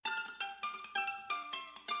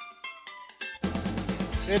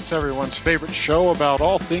It's everyone's favorite show about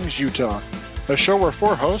all things Utah. A show where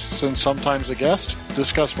four hosts and sometimes a guest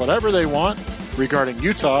discuss whatever they want regarding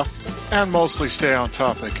Utah and mostly stay on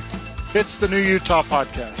topic. It's the New Utah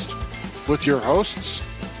Podcast with your hosts,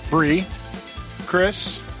 Bree,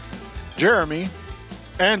 Chris, Jeremy,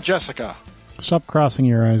 and Jessica. Stop crossing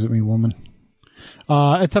your eyes at me, woman.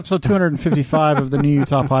 It's episode 255 of the New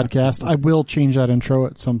Utah Podcast. I will change that intro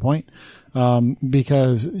at some point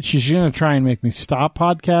because she's going to try and make me stop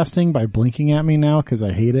podcasting by blinking at me now because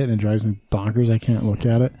I hate it and it drives me bonkers. I can't look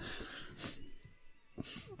at it.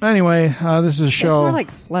 Anyway, this is a show. It's more like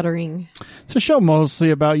fluttering. It's a show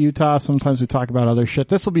mostly about Utah. Sometimes we talk about other shit.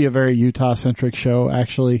 This will be a very Utah-centric show,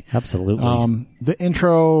 actually. Absolutely. The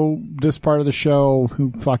intro, this part of the show,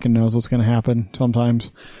 who fucking knows what's going to happen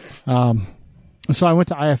sometimes. So I went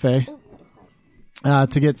to IFA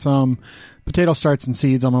to get some potato starts and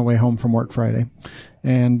seeds on my way home from work Friday.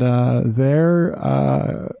 And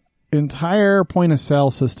their entire point-of-sale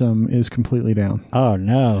system is completely down. Oh,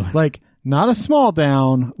 no. Like, not a small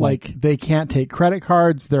down. Like, they can't take credit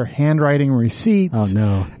cards. They're handwriting receipts. Oh,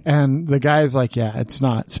 no. And the guy's like, yeah, it's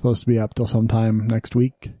not supposed to be up till sometime next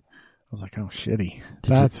week. I was like, oh, shitty.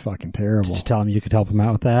 That's fucking terrible. Did you tell him you could help him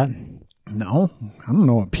out with that? No, I don't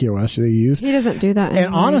know what POS they use. He doesn't do that anymore.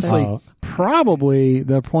 And honestly, probably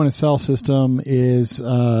the point of sale system is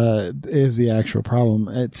the actual problem.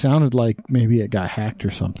 It sounded like maybe it got hacked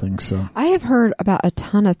or something. So I have heard about a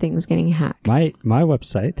ton of things getting hacked. My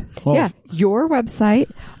website. Well, yeah, your website.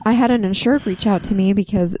 I had an insured reach out to me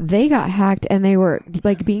because they got hacked and they were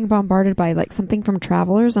like being bombarded by like something from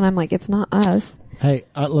travelers, and I'm like, it's not us. Hey,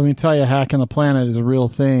 let me tell you, hacking the planet is a real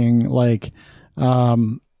thing. Like,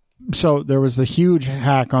 so there was a huge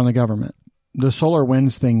hack on the government. The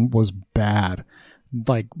SolarWinds thing was bad,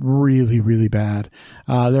 like really, really bad.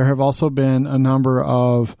 There have also been a number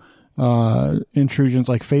of intrusions.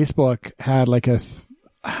 Like Facebook had like I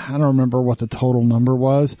don't remember what the total number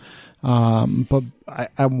was, but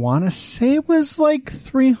I want to say it was like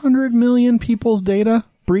 300 million people's data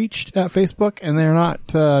breached at Facebook, and they're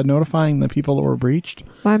not notifying the people that were breached.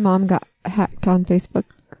 My mom got hacked on Facebook.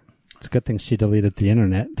 It's a good thing she deleted the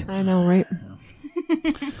internet. I know, right?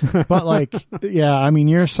 But like, yeah, I mean,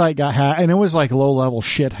 your site got hacked, and it was like low level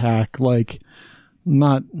shit hack, like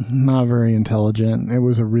not very intelligent. It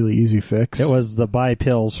was a really easy fix. It was the buy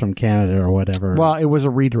pills from Canada or whatever. Well, it was a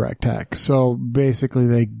redirect hack. So basically,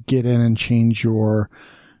 they get in and change your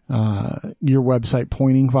website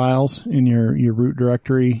pointing files in your root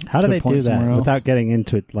directory. How do they do that without getting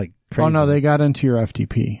into it like crazy? Oh no, they got into your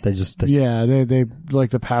FTP. They like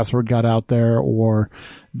the password got out there, or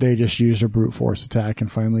they just used a brute force attack and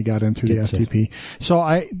finally got in through the FTP.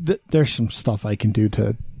 So there's some stuff I can do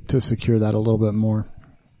to secure that a little bit more.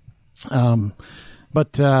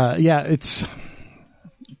 Yeah, it's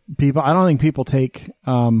people. I don't think people take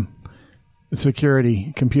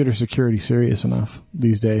computer security serious enough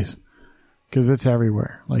these days, because it's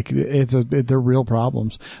everywhere. Like they're real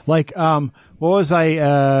problems. Like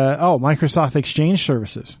Microsoft Exchange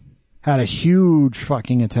Services had a huge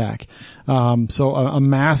fucking attack. So a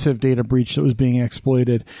massive data breach that was being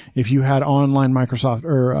exploited. If you had online Microsoft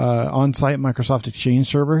or on-site Microsoft Exchange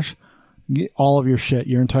servers, all of your shit,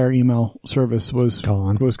 your entire email service was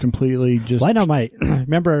gone. Was completely just. Well, I know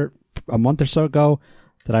remember a month or so ago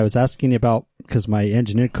that I was asking you about, because my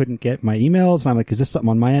engineer couldn't get my emails, and I'm like, is this something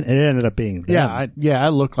on my end? And it ended up being them. Yeah,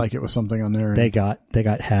 it looked like it was something on there. They got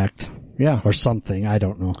hacked. Yeah. Or something, I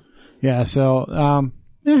don't know. Yeah, so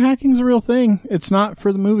hacking's a real thing. It's not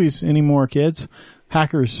for the movies anymore, kids.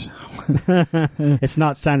 Hackers. It's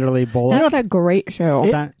not Sandra Lee Bullock. That's a great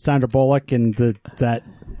show. Sandra Bullock and the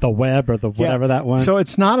web or the whatever that one. So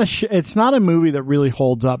it's not a movie that really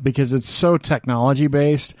holds up because it's so technology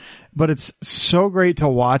based, but it's so great to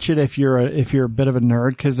watch it if you're a bit of a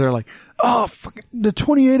nerd, because they're like, oh, fucking the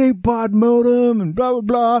 28.8 baud modem and blah blah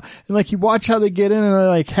blah, and like you watch how they get in and they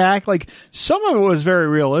like hack. Like some of it was very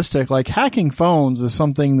realistic. Like hacking phones is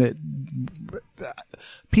something that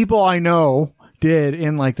people I know did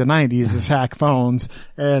in like the 90s, is hack phones.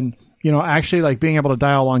 And actually like being able to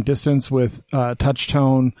dial long distance with touch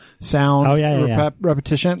tone sound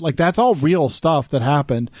repetition, like that's all real stuff that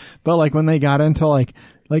happened. But like when they got into like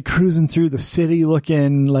cruising through the city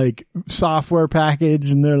looking like software package,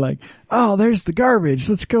 and they're like, oh, there's the garbage,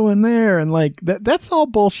 let's go in there, and like that's all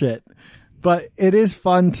bullshit. But it is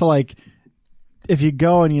fun to like, if you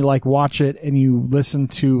go and you like watch it and you listen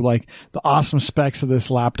to like the awesome specs of this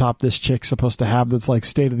laptop this chick's supposed to have, that's like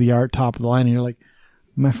state of the art, top of the line, and you're like,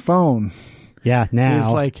 my phone now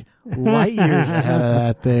is like light years ahead of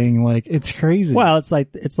that thing. Like it's crazy. Well, it's like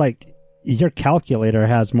your calculator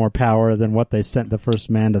has more power than what they sent the first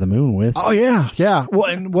man to the moon with. Oh yeah. Well,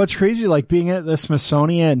 and what's crazy, like being at the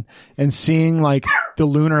Smithsonian and seeing like the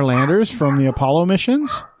lunar landers from the Apollo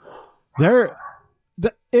missions,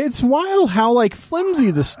 it's wild how like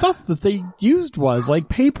flimsy the stuff that they used was, like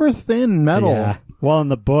paper thin metal. Yeah. Well, in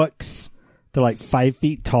the books, they're like 5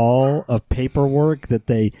 feet tall of paperwork that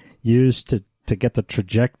they used to get the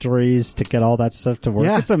trajectories, to get all that stuff to work.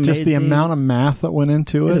 Yeah, it's amazing. Just the amount of math that went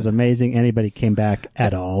into it. It is amazing anybody came back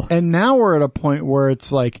at all. And now we're at a point where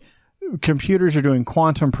it's like computers are doing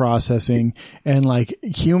quantum processing, and like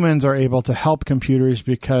humans are able to help computers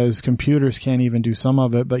because computers can't even do some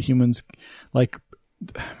of it, but humans, like,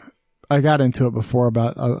 I got into it before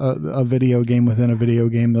about a video game within a video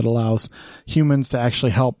game that allows humans to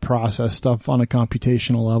actually help process stuff on a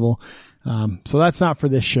computational level. So that's not for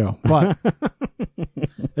this show, but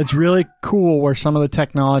it's really cool where some of the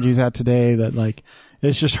technology is at today that like,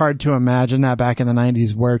 it's just hard to imagine that back in the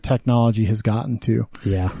 90s where technology has gotten to.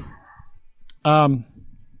 Yeah. I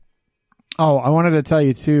wanted to tell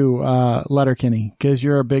you too, Letterkenny, because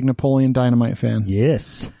you're a big Napoleon Dynamite fan.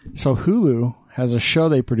 Yes. So Hulu has a show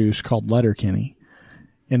they produce called Letterkenny,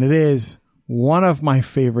 and it is one of my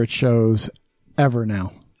favorite shows ever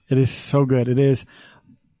now. It is so good. It is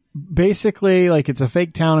basically like it's a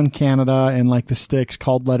fake town in Canada and like the sticks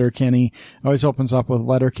called Letterkenny. It always opens up with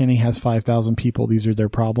Letterkenny has 5,000 people. These are their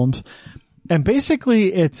problems. And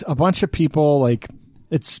basically it's a bunch of people, like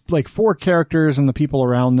it's like 4 characters and the people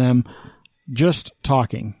around them just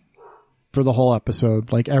talking for the whole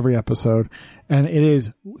episode, like every episode. And it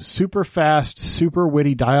is super fast, super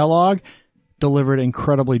witty dialogue delivered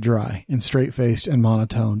incredibly dry and straight-faced and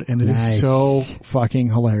monotoned, and it is so fucking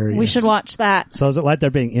hilarious. We should watch that. So is it like they're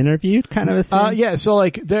being interviewed kind of a thing? Yeah, so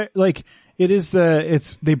like they're like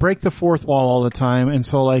they break the fourth wall all the time, and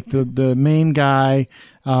so like the main guy,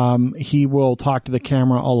 he will talk to the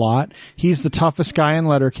camera a lot. He's the toughest guy in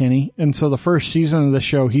Letterkenny, and so the first season of the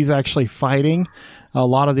show, he's actually fighting a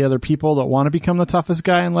lot of the other people that want to become the toughest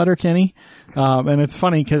guy in Letterkenny. And it's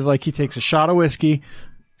funny because like he takes a shot of whiskey,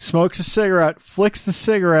 smokes a cigarette, flicks the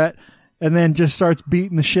cigarette, and then just starts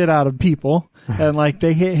beating the shit out of people. And like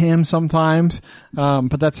they hit him sometimes.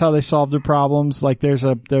 But that's how they solve their problems. Like there's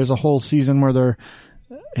a whole season where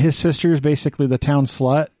his sister is basically the town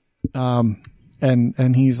slut.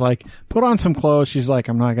 And he's like, put on some clothes. She's like,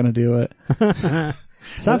 I'm not going to do it.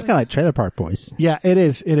 Sounds kind of like Trailer Park Boys. Yeah, it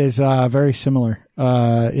is. It is, very similar,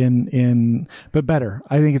 but better.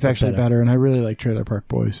 I think it's actually better, and I really like Trailer Park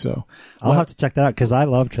Boys, so. I'll have to check that out, because I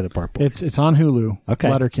love Trailer Park Boys. It's on Hulu. Okay.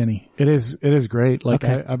 Letterkenny. It is great. Like,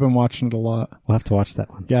 okay. I've been watching it a lot. We'll have to watch that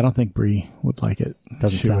one. Yeah, I don't think Bree would like it.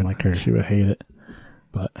 Doesn't sound like her. She would hate it.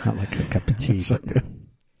 But. Not like her cup of tea. So good.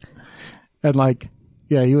 And like,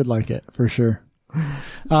 yeah, you would like it, for sure.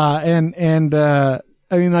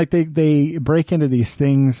 I mean, like they break into these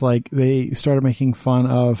things, like they started making fun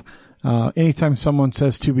of, anytime someone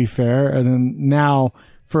says to be fair, and then now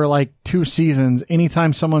for like 2 seasons,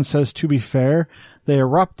 anytime someone says to be fair, they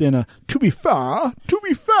erupt in a to be fair, to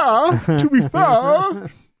be fair, to be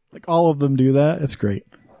fair. Like all of them do that. It's great.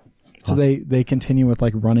 So they continue with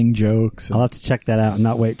like running jokes. I'll have to check that out and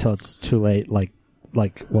not wait till it's too late.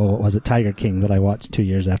 Well, was it Tiger King that I watched 2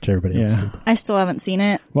 years after everybody else did? I still haven't seen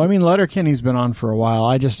it. Well, I mean, Letterkenny's been on for a while.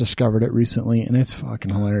 I just discovered it recently, and it's fucking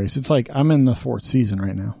hilarious. It's like I'm in the 4th season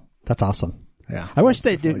right now. That's awesome. Yeah. I wish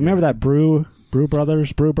they did. Remember that Brew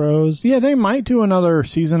Bros? Yeah, they might do another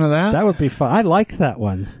season of that. That would be fun. I like that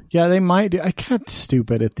one. Yeah, they might do. I got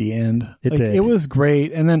stupid at the end. It did. It was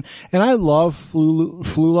great. And I love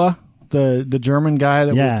Flula, the German guy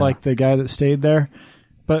that was like the guy that stayed there.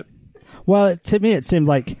 But well, to me, it seemed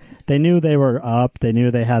like they knew they were up. They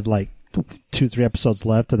knew they had like 2-3 episodes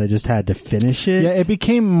left, and they just had to finish it. Yeah, it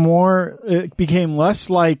became less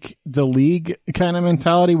like the League kind of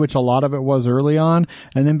mentality, which a lot of it was early on,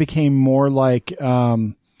 and then became more like,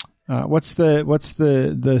 what's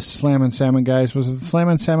the Slam and Salmon guys? Was it the Slam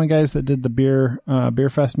and Salmon guys that did the Beer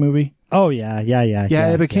Fest movie? Oh yeah.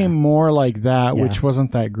 It became more like that, which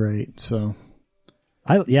wasn't that great, so.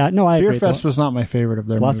 I agree. Beer Fest was not my favorite of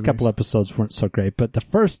their movies. Last couple episodes weren't so great, but the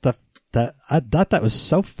first, I thought that was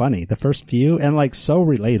so funny. The first few, and like so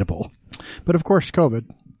relatable. But of course, COVID.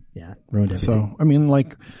 Yeah, ruined everything. So, I mean,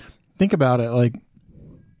 like, think about it. Like,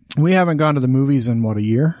 we haven't gone to the movies in what, a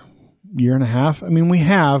year and a half? I mean, we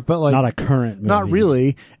have, but like. Not a current movie. Not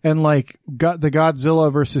really. And like, the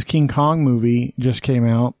Godzilla versus King Kong movie just came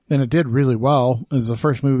out, and it did really well. It was the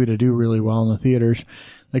first movie to do really well in the theaters.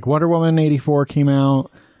 Like Wonder Woman 84 came out.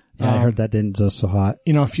 Yeah, I heard that didn't do so hot.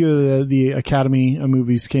 You know, a few of the Academy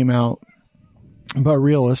movies came out. But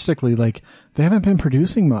realistically, like, they haven't been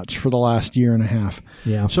producing much for the last year and a half.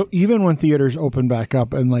 Yeah. So even when theaters open back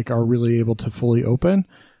up and like are really able to fully open,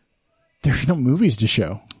 there's no movies to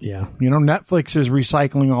show. Yeah. Netflix is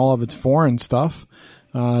recycling all of its foreign stuff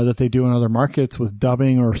that they do in other markets with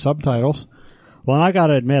dubbing or subtitles. Well, and I got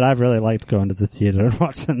to admit, I've really liked going to the theater and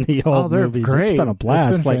watching the old movies. Great. It's been a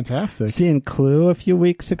blast. It's been fantastic. Seeing Clue a few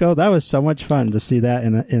weeks ago, that was so much fun to see that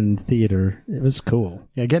in theater. It was cool.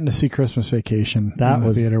 Yeah, getting to see Christmas Vacation that in the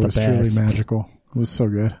was theater the was best. truly magical. It was so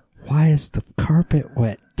good. Why is the carpet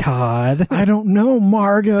wet, Todd? I don't know,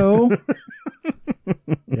 Margot.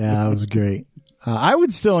 Yeah, it was great. I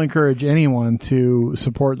would still encourage anyone to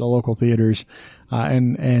support the local theaters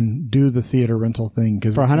and do the theater rental thing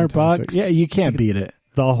because for $100, yeah, you can't beat it.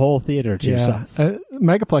 The whole theater to yourself.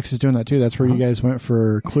 Megaplex is doing that too. That's where you guys went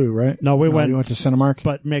for Clue, right? No, we went to Cinemark,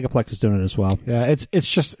 but Megaplex is doing it as well. Yeah,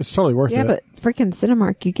 it's totally worth it. Yeah, but freaking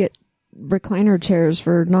Cinemark, you get recliner chairs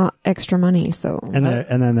for not extra money. So and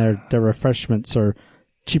then their refreshments are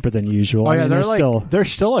cheaper than usual. Oh yeah, they're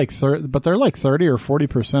still like 30, but they're like 30 or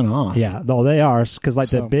 40% off. Yeah, no, they are because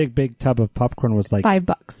the big tub of popcorn was like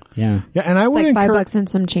 $5. Yeah, and I would like $5 and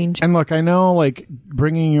some change. And look, I know like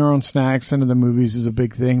bringing your own snacks into the movies is a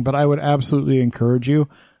big thing, but I would absolutely encourage you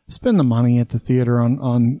spend the money at the theater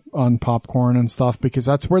on popcorn and stuff because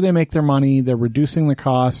that's where they make their money. They're reducing the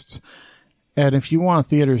costs, and if you want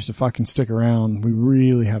theaters to fucking stick around, we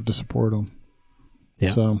really have to support them. Yeah.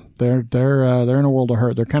 So they're in a world of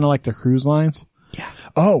hurt. They're kind of like the cruise lines. Yeah.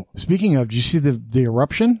 Oh, speaking of, did you see the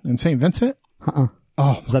eruption in St. Vincent? Oh,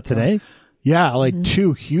 was that today? Yeah, like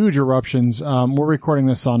 2 huge eruptions. We're recording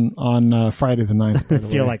this on Friday the 9th. By the I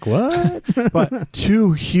feel way. like what? But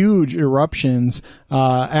 2 huge eruptions,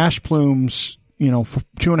 ash plumes,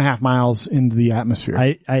 2.5 miles into the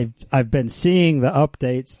atmosphere. I've been seeing the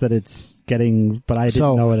updates that it's getting, but I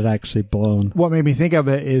didn't know it had actually blown. What made me think of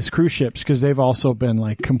it is cruise ships because they've also been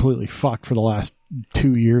like completely fucked for the last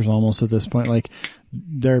 2 years almost at this point. Like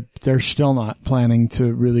they're still not planning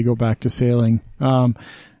to really go back to sailing.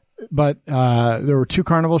 But there were 2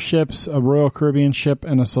 Carnival ships, a Royal Caribbean ship,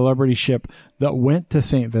 and a Celebrity ship that went to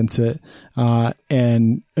St. Vincent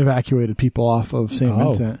and evacuated people off of St.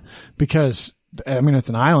 Vincent because. I mean, it's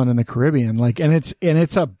an island in the Caribbean, and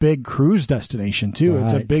it's a big cruise destination too. Right.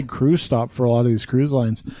 It's a big cruise stop for a lot of these cruise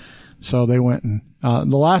lines. So they went and,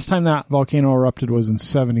 the last time that volcano erupted was in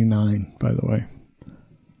 1979, by the way.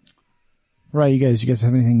 Right. You guys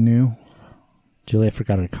have anything new? Julia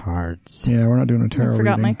forgot her cards. Yeah, we're not doing a tarot I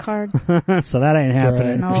forgot reading. my cards. So that ain't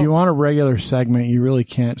happening. Right. No. If you want a regular segment, you really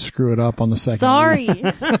can't screw it up on the second. Sorry.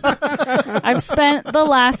 I've spent the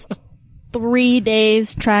last 3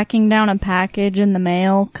 days tracking down a package in the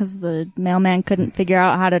mail because the mailman couldn't figure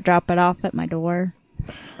out how to drop it off at my door.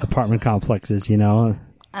 Apartment complexes, I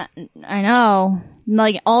know.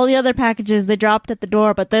 Like all the other packages they dropped at the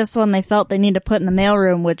door, but this one they felt they need to put in the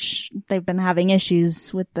mailroom, which they've been having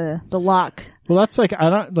issues with the lock. Well, that's like, I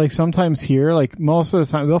don't, like sometimes here, like most of the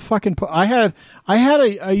time they'll fucking put, I had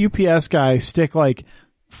a UPS guy stick like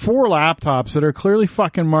 4 laptops that are clearly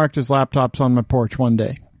fucking marked as laptops on my porch one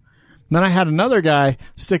day. Then I had another guy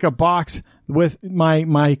stick a box with my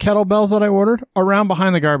kettlebells that I ordered around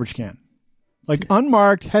behind the garbage can. Like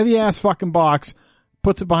unmarked, heavy ass fucking box,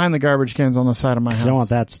 puts it behind the garbage cans on the side of my house. You don't want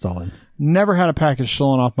that stolen. Never had a package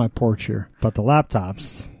stolen off my porch here. But the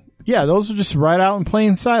laptops. Yeah, those are just right out in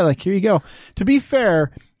plain sight. Like, here you go. To be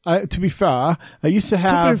fair, I used to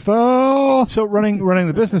have, so running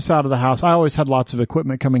the business out of the house, I always had lots of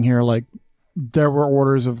equipment coming here, like, there were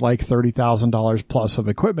orders of like $30,000 plus of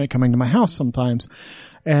equipment coming to my house sometimes.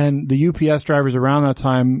 And the UPS drivers around that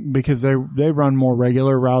time, because they run more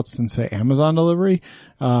regular routes than say Amazon delivery,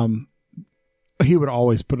 he would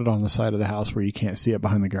always put it on the side of the house where you can't see it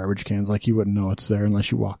behind the garbage cans. Like you wouldn't know it's there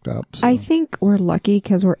unless you walked up. So. I think we're lucky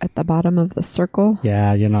because we're at the bottom of the circle.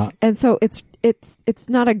 Yeah, you're not. And so it's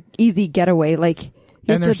not a easy getaway. Like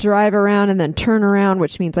you have to drive around and then turn around,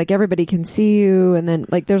 which means like everybody can see you. And then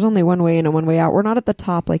like there's only one way in and one way out. We're not at the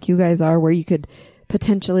top like you guys are where you could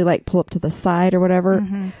potentially like pull up to the side or whatever.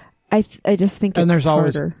 Mm-hmm. I just think and it's there's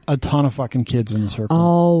always harder. A ton of fucking kids in the circle.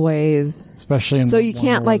 Always. Especially in so you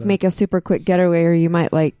can't like make a super quick getaway or you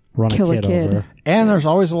might like kill a kid. Over. And there's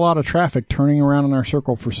always a lot of traffic turning around in our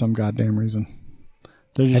circle for some goddamn reason.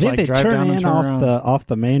 They're just I think like they turn in off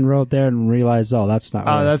the main road there and realize, that's not.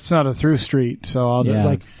 That's not a through street. So I'll just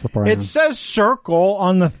like flip around. It says circle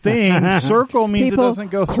on the thing. Circle means People, it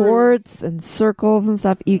doesn't go through. Courts and circles and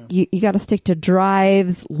stuff. You got to stick to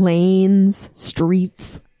drives, lanes,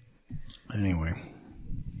 streets. Anyway,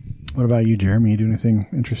 what about you, Jeremy? You do anything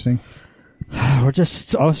interesting? We're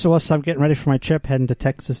just I'm getting ready for my trip, heading to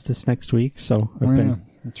Texas this next week. So I've been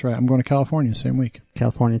That's right. I'm going to California same week.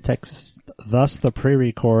 California, Texas. Thus the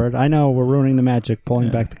pre-record. I know we're ruining the magic, pulling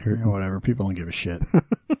back the curtain. Whatever. People don't give a shit.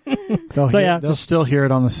 They'll still hear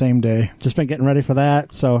it on the same day. Just been getting ready for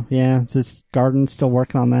that. So yeah, it's this garden, still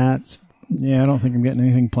working on that. Yeah, I don't think I'm getting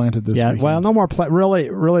anything planted this weekend. Well, no more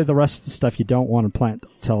really the rest of the stuff you don't want to plant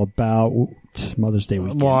till about Mother's Day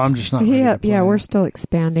weekend. Well, I'm just not ready to we're still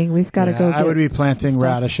expanding. We've got to go get I would be planting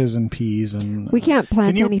radishes and peas. And we can't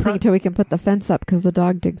plant anything till we can put the fence up because the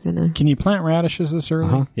dog digs in it. Can you plant radishes this early?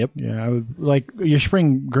 Uh-huh. Yep. Yeah, I would, like your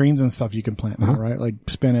spring greens and stuff you can plant now, right? Like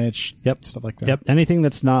spinach, stuff like that. Yep. Anything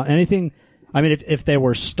that's not anything. I mean, if they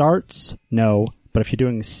were starts, no. But if you're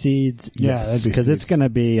doing seeds, yes, because it's going to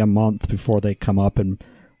be a month before they come up, and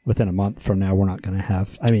within a month from now, we're not going to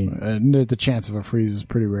have. I mean, the chance of a freeze is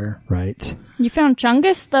pretty rare, right? You found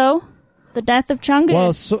Chungus, though. The death of Chungus.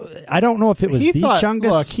 Well, so, I don't know if it was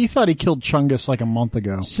Chungus. Look, he thought he killed Chungus like a month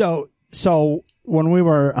ago. So when we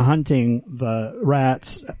were hunting the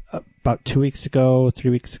rats about 3 weeks ago,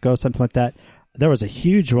 something like that. There was a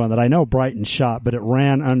huge one that I know Brighton shot, but it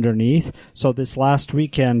ran underneath. So this last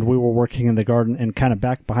weekend, we were working in the garden and kind of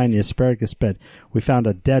back behind the asparagus bed, we found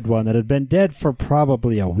a dead one that had been dead for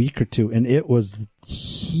probably a week or two, and it was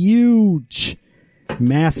huge,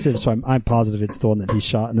 massive. So I'm positive it's the one that he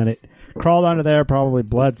shot, and then it crawled under there, probably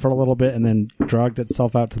bled for a little bit, and then dragged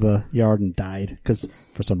itself out to the yard and died. Because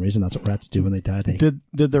for some reason, that's what rats do when they die. Did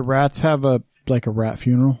the rats have a rat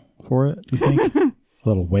funeral for it? Do you think? A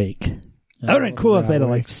little wake. That would have been cool if they'd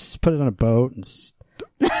have put it on a boat and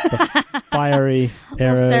the fiery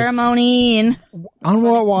arrows. Ceremony and on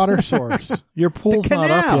what water source? Your pool's not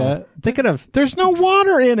up yet. They could have. There's no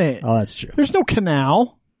water in it. Oh, that's true. There's no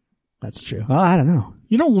canal. That's true. Well, I don't know.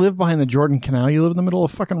 You don't live behind the Jordan Canal. You live in the middle of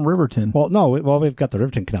fucking Riverton. Well, no. We've got the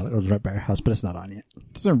Riverton Canal that goes right by our house, but it's not on yet.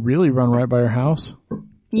 It doesn't really run right by your house.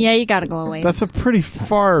 Yeah, you gotta go away. That's a pretty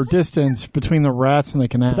far distance between the rats and the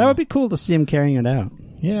canal. But that would be cool to see him carrying it out.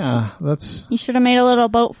 Yeah, that's... You should have made a little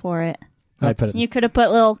boat for it. You could have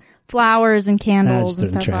put little flowers and candles and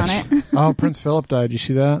stuff on it. Oh, Prince Philip died. You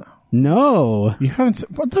see that? No. You haven't...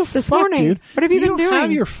 What the this fuck, morning. dude? What have you been doing? You don't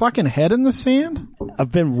have your fucking head in the sand?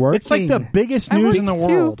 I've been working. It's like the biggest news in the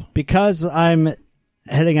world. Because I'm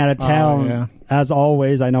heading out of town. Yeah. As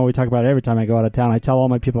always, I know we talk about it every time I go out of town. I tell all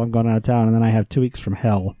my people I'm going out of town, and then I have 2 weeks from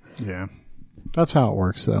hell. Yeah. That's how it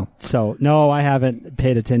works, though. So, no, I haven't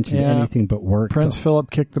paid attention to anything but work. Prince Philip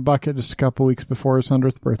kicked the bucket just a couple weeks before his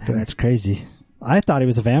 100th birthday. Man, that's crazy. I thought he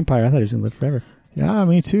was a vampire. I thought he was going to live forever. Yeah,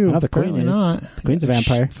 me too. No, the queen is. Not. The queen's a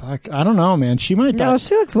vampire. Fuck, I don't know, man. She might die. No,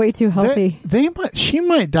 she looks way too healthy. She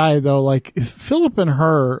might die, though. Like, Philip and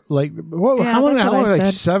her, like, how long, like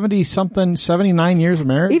 70-something, 79 years of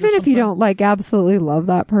marriage? Even if you don't, like, absolutely love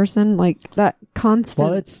that person, like, that constant...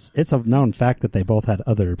 Well, it's a known fact that they both had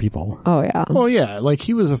other people. Oh, yeah. Well, yeah. Like,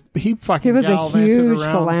 he was a huge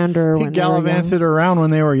philanderer He gallivanted around when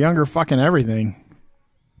they were younger, fucking everything.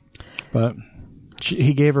 But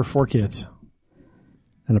he gave her 4 kids.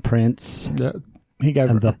 And a prince. Yeah, he gave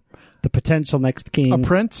her the potential next king. A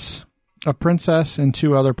prince, a princess, and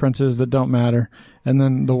 2 other princes that don't matter. And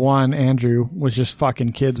then the one, Andrew, was just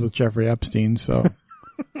fucking kids with Jeffrey Epstein, so...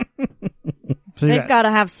 They've got to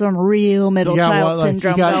have some real middle child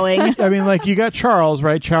syndrome going. I mean, like, you got Charles,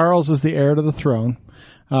 right? Charles is the heir to the throne.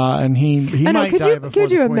 And he might die before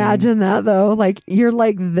Could you the queen. imagine that, though? Like, you're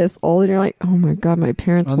like this old and you're like, oh my God, my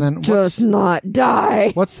parents will just not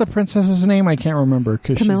die. What's the princess's name? I can't remember.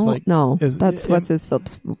 Camilla? She's like, no, what's his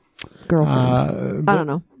Philip's girlfriend. I don't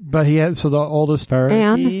know. But he had, so the oldest...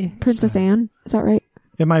 Anne? Princess Anne? Is that right?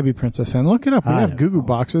 It might be Princess Anne. Look it up. We have Google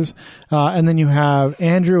boxes. And then you have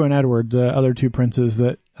Andrew and Edward, the other 2 princes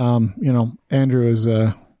that, Andrew's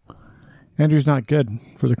not good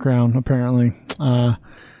for the crown, apparently.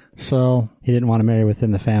 So he didn't want to marry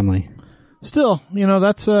within the family. Still,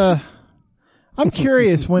 that's I'm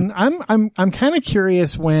curious when I'm kind of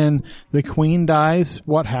curious when the queen dies,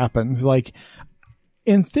 what happens? Like,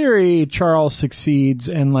 in theory, Charles succeeds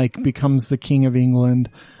and like becomes the king of England,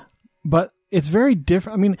 but it's very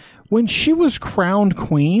different. I mean, when she was crowned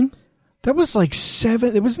queen, that was like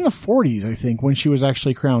it was in the 40s, I think, when she was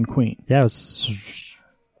actually crowned queen. Yeah, it was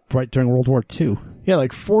right during World War II. Yeah,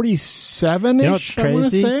 like 47-ish, you know what's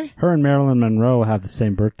crazy? Her and Marilyn Monroe have the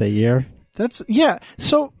same birthday year.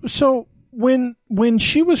 So when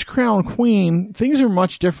she was crowned queen, things are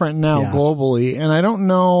much different now globally, and I don't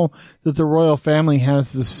know that the royal family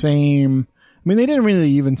has the same... I mean, they didn't really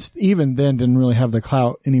even then didn't really have the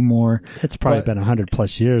clout anymore. It's probably been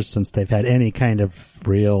 100+ years since they've had any kind of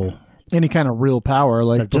real any kind of real power,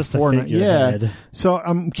 like just before. Yeah. So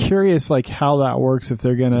I'm curious, like how that works. If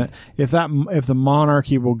they're gonna, if the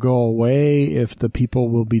monarchy will go away, if the people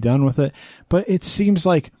will be done with it. But it seems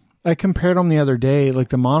like I compared them the other day. Like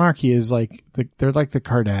the monarchy is like they're like the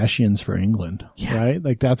Kardashians for England, right?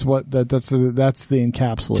 Like that's the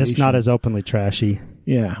encapsulation. Just not as openly trashy.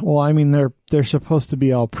 Yeah. Well, I mean, they're supposed to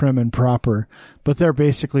be all prim and proper, but they're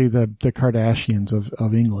basically the Kardashians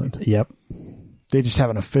of England. Yep. They just have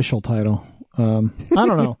an official title. I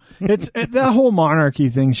don't know. That whole monarchy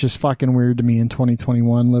thing's just fucking weird to me in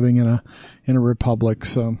 2021, living in a republic.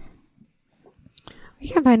 So we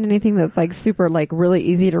can't find anything that's like super like really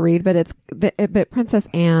easy to read, but but Princess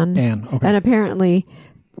Anne. Okay. And apparently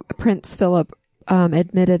Prince Philip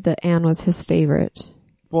admitted that Anne was his favorite.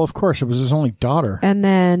 Well, of course, it was his only daughter. And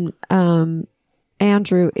then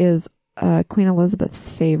Andrew is Queen Elizabeth's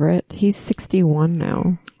favorite. He's 61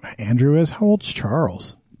 now. Andrew is? How old's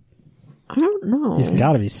Charles? I don't know. He's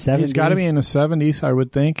got to be 70. He's got to be in the 70s, I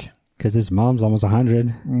would think. Because his mom's almost 100.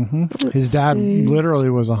 Mm-hmm. His dad literally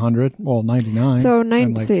was 100. Well, 99. So,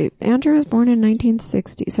 Andrew was born in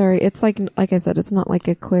 1960. Sorry, it's like I said, it's not like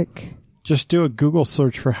a quick... Just do a Google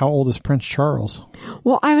search for how old is Prince Charles.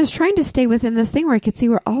 Well, I was trying to stay within this thing where I could see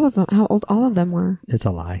how old all of them were. It's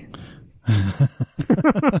a lie.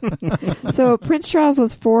 So Prince Charles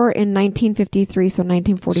was 4 in 1953, so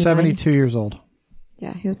 1949. 72 years old.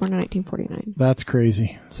 Yeah, he was born in 1949. That's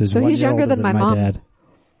crazy. So he's younger than my mom. Dad.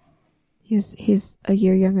 He's a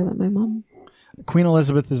year younger than my mom. Queen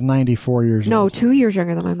Elizabeth is 94 years old. No, 2 years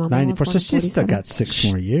younger than my mom. 94, so she's still got 6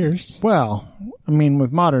 more years. Well, I mean,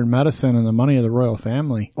 with modern medicine and the money of the royal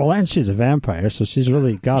family. Well, and she's a vampire, so she's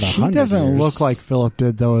really got 100 She doesn't years. look like Philip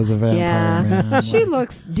did, though, as a vampire, man. She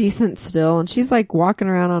looks decent still, and she's like walking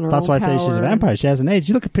around on her That's own why I say she's a vampire. She hasn't aged.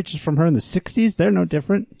 You look at pictures from her in the 60s, they're no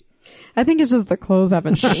different. I think it's just the clothes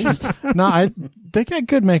haven't changed. No, they got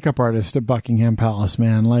good makeup artists at Buckingham Palace,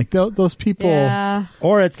 man. Like, those people. Yeah.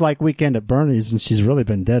 Or it's like Weekend at Bernie's, and she's really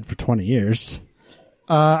been dead for 20 years.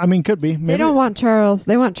 I mean, could be. Maybe. They don't want Charles.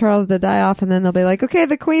 They want Charles to die off, and then they'll be like, okay,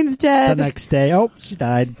 the Queen's dead. The next day, oh, she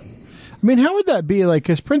died. I mean, how would that be? Like,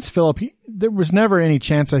 because Prince Philip, there was never any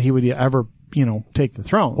chance that he would ever, take the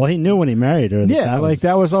throne. Well, he knew when he married her.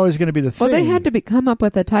 That was always going to be the thing. Well, they had to come up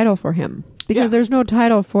with a title for him. Because there's no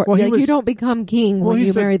title for... Well, you don't become king when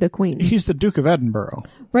you marry the Queen. He's the Duke of Edinburgh.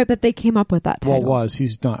 Right, but they came up with that title. Well,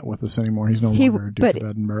 he's not with us anymore. He's no longer Duke of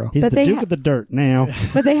Edinburgh. He's the Duke of the Dirt now.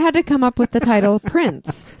 But they had to come up with the title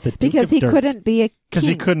Prince. Because he couldn't be a king. Because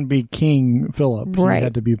he couldn't be King Philip. Right. He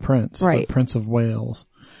had to be Prince. Right. The Prince of Wales.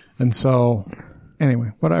 And so...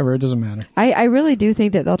 Anyway, whatever. It doesn't matter. I really do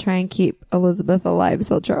think that they'll try and keep Elizabeth alive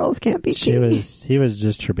so Charles can't be king. He was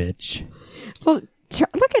just her bitch. Well,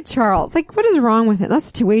 look at Charles. Like, what is wrong with him?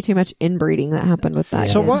 That's way too much inbreeding that happened with that.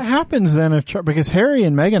 So what happens then because Harry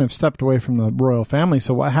and Meghan have stepped away from the royal family,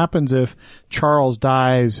 so what happens if Charles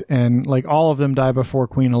dies and like all of them die before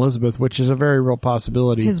Queen Elizabeth, which is a very real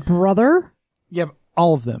possibility? His brother? Yeah,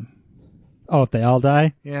 all of them. Oh, if they all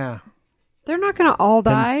die? Yeah. They're not going to all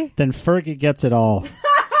die. Then Fergie gets it all.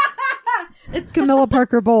 It's Camilla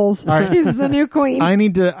Parker Bowles. She's the new queen. I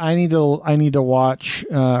need to watch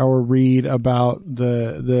or read about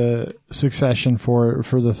the succession for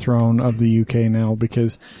the throne of the UK now,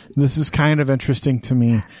 because this is kind of interesting to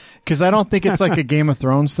me. Because I don't think it's like a Game of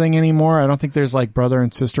Thrones thing anymore. I don't think there's like brother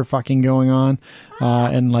and sister fucking going on,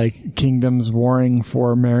 and like kingdoms warring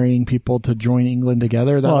for marrying people to join England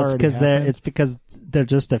together. It's because they're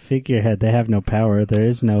just a figurehead. They have no power. There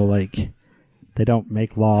is no they don't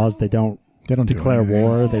make laws. They don't declare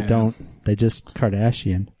war. They just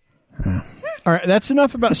Kardashian. All right, that's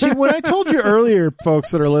enough about... See, when I told you earlier,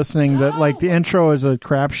 folks that are listening, that like the intro is a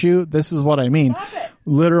crapshoot, this is what I mean.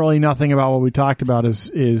 Literally nothing about what we talked about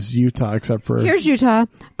is Utah, except for... Here's Utah.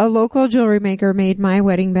 A local jewelry maker made my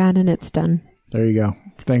wedding band, and it's done. There you go.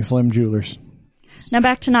 Thanks, Lim Jewelers. Now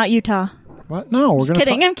back to not Utah. What? No, we're going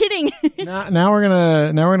to... I'm kidding. Now we're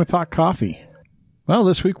gonna talk coffee. Well,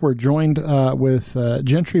 this week we're joined with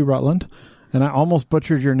Gentry Rutland. And I almost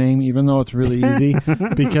butchered your name, even though it's really easy,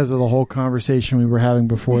 because of the whole conversation we were having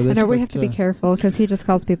before this. I know, we have to be careful, because he just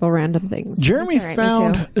calls people random things. Jeremy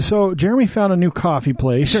found a new coffee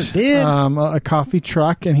place. Sure did. A coffee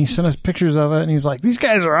truck, and he sent us pictures of it, and he's like, "These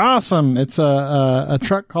guys are awesome." It's a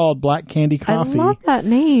truck called Black Candy Coffee. I love that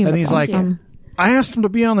name. And he's awesome. Like, I asked them to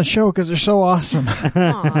be on the show because they're so awesome.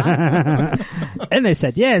 And they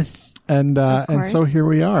said yes. And so here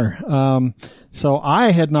we are. So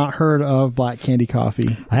I had not heard of Black Candy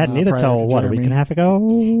Coffee. I hadn't either till, a week and a half ago?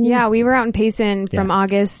 Yeah, we were out in Payson from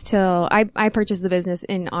August till... I purchased the business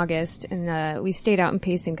in August, and we stayed out in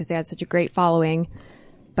Payson because they had such a great following.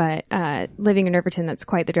 But living in Riverton, that's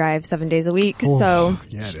quite the drive, 7 days a week. So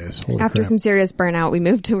yeah, it is. After some serious burnout, we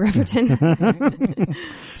moved to Riverton.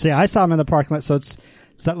 So yeah, I saw him in the parking lot. So it's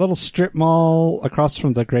that little strip mall across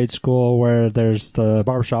from the grade school where there's the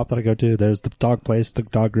barbershop that I go to. There's the dog place, the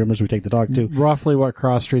dog groomers we take the dog to. Roughly what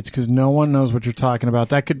cross streets? Because no one knows what you're talking about.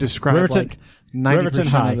 That could describe Riverton, like 90% Riverton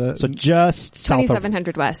High. of the... So just south of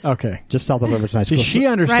 2700 West. Okay. Just south of Riverton High School. See, she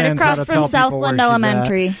Right understands how across to tell from people where Southland she's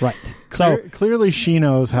Elementary. at. Right. So Clearly she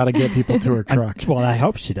knows how to get people to her truck. well, I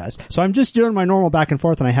hope she does. So I'm just doing my normal back and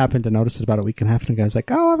forth, and I happened to notice it about a week and a half, and the guy's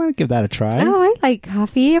like, "Oh, I'm going to give that a try." Oh, I like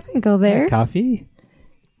coffee. I'm gonna go there. Coffee.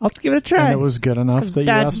 I'll give it a try. And it was good enough that you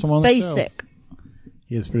Dad's asked him on the show. basic.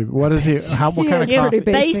 He is pretty... What is he... What kind of is coffee...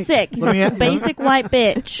 pretty Basic. He's Let me- a basic white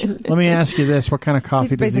bitch. Let me ask you this. What kind of coffee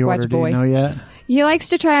He's a does he basic order? white Do you boy. know yet? He likes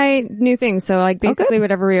to try new things. So like basically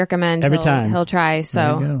whatever we recommend, Every time. he'll try. There you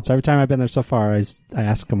So go. So every time I've been there so far, I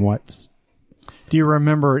ask him what's. Do you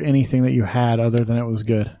remember anything that you had other than it was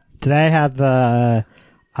good? Today I had the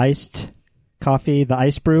iced coffee, the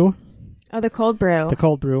ice brew, the cold brew. the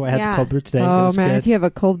cold brew. I had Yeah. the cold brew today. It Oh was man, good. if you have a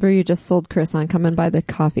cold brew, you just sold Chris on coming by the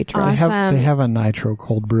coffee truck. Awesome. They have a nitro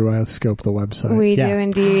cold brew. I scoped the website. We Yeah. do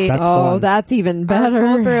indeed. That's the Oh, one. that's even Our better.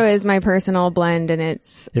 cold brew is my personal blend, and It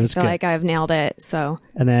was I feel good. like I've nailed it. So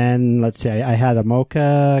And then let's see, I had a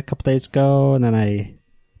mocha a couple days ago, and then I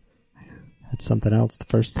had something else the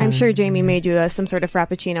first time. I'm sure Jamie made you some sort of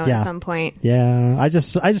frappuccino Yeah. at some point. Yeah, I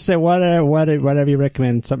just say whatever you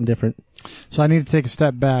recommend, something different. So I need to take a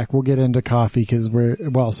step back. We'll get into coffee because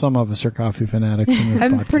some of us are coffee fanatics in this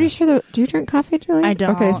I'm podcast. pretty sure that. Do you drink coffee, Julie? I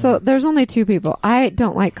don't. Okay, so there's only two people. I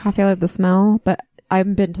don't like coffee. I like the smell, but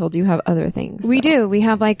I've been told you have other things. We so. do. We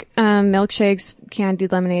have like milkshakes,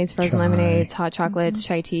 candied lemonades, frozen Chai. lemonades, hot chocolates,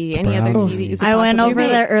 chai tea, any other Brownies. tea that you could I went possibly over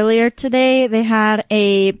make. there earlier today. They had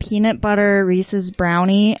a peanut butter Reese's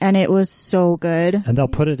brownie, and it was so good. And they'll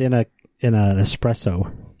put it in an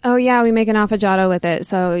espresso. Oh yeah, we make an affogato with it.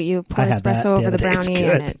 So you pour I had that espresso the over other the day. It's brownie,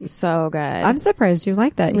 good. and it's so good. I'm surprised you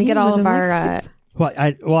like that. We You get all usually of don't our. like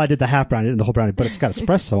sweets. Well, I did the half brownie, I didn't the whole brownie, but it's got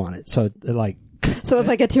espresso on it, so it, like So it's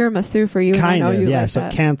like a tiramisu for you. And I kind know of you yeah. like So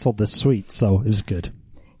that. it canceled the sweet, so it was good.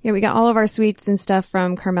 Yeah, we got all of our sweets and stuff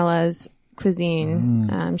from Carmela's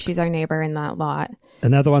Cuisine. She's our neighbor in that lot.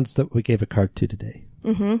 And the other ones that we gave a card to today,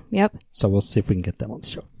 Yep. so we'll see if we can get them on the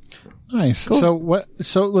show. Nice.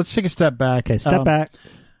 So let's take a step back. Okay, step back.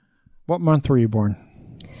 What month were you born?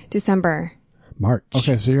 December. March.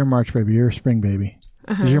 Okay, so you're a March baby. You're a spring baby.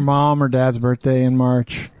 Is your mom or dad's birthday in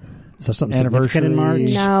March? So something significant in March.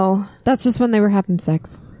 Anniversary. No, That's just when they were having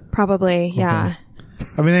sex. probably. Yeah.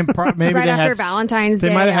 I mean, maybe right they after had Valentine's They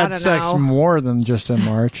Day. might I have had don't sex know. more than just in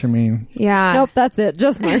March. I mean, Yeah. Nope, that's it.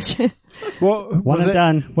 Just March. well, One was and it,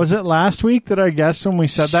 done. Was it last week that I guessed when we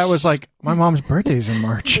said that was like my mom's birthday's in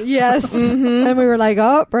March? yes. And we were like,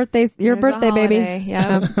 oh, birthday's your There's a birthday, baby. holiday.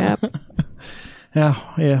 Yep. Yep.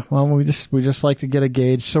 Yeah. Well, we just like to get a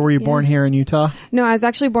gauge. So, were you born here in Utah? No, I was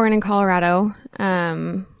actually born in Colorado.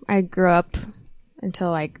 I grew up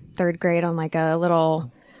until like third grade on like a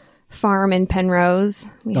little farm in Penrose.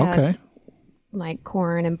 We had Okay. like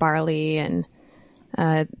corn and barley, and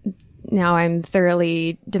now I'm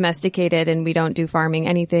thoroughly domesticated and we don't do farming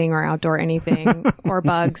anything or outdoor anything or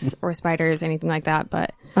bugs or spiders, anything like that.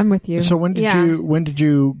 But I'm with you. So when Yeah. did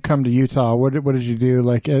you come to Utah? What did you do?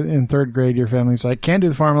 Like in third grade, your family's like, can't do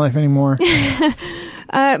the farm life anymore.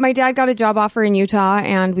 my dad got a job offer in Utah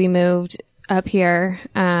and we moved up here.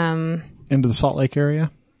 Into the Salt Lake area.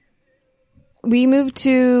 We moved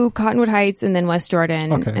to Cottonwood Heights and then West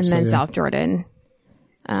Jordan Okay, and so then yeah. South Jordan.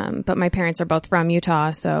 But my parents are both from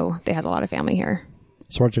Utah, so they had a lot of family here.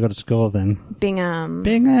 So where'd you go to school then? Bingham.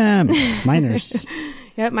 Bingham. Miners.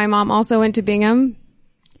 Yep, my mom also went to Bingham.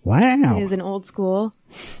 Wow. It is an old school.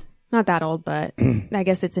 Not that old, but I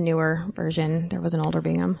guess it's a newer version. There was an older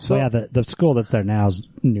Bingham. So yeah, the school that's there now is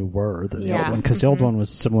newer than the Yeah. old one because the old one was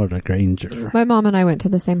similar to Granger, My mom and I went to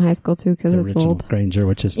the same high school too because the it's original old. Granger,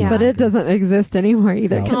 which is Yeah. not But it good. doesn't exist anymore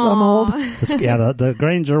either because I'm old. Yeah, the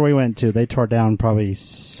Granger we went to, they tore down probably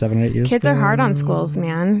 7 or 8 years. Kids ago. are hard on schools,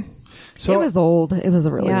 man. So It was old. It was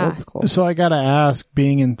a really Yeah. old school. So I gotta ask,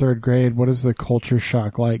 being in third grade, what is the culture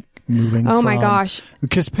shock like moving? Oh my from- gosh.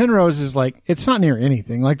 Because Penrose is like, it's not near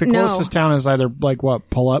anything. Like the No. closest town is either like what,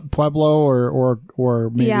 Pueblo or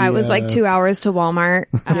maybe, Yeah, it was like 2 hours to Walmart.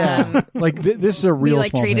 Yeah, like this is a We real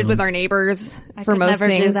like small traded town. with our neighbors I for could most never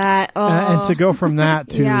things. do that. Oh. And to go from that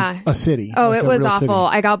to Yeah. a city. Oh, like it a was real awful.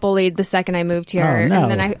 city. I got bullied the second I moved here. Oh, no.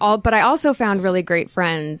 And then but I also found really great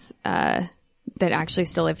friends, that actually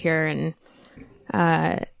still live here and,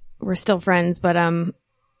 we're still friends. But,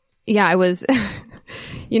 yeah, I was,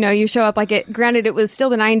 you show up like it. Granted, it was still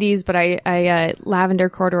the 90s, but I lavender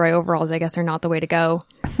corduroy overalls, I guess, are not the way to go.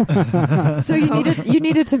 So you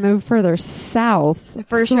needed to move further south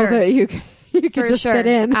for so sure. That you could just get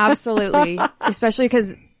in. Absolutely, especially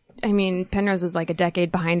because. I mean, Penrose was like a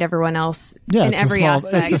decade behind everyone else in every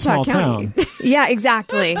aspect. It's a small town. Yeah,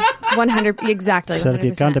 exactly. 100, exactly. So 100%. if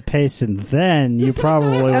you'd gone to Payson, then you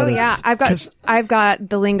probably would. Oh yeah, I've got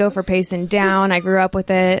the lingo for Payson down. I grew up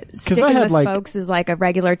with it. Sticking with folks is like a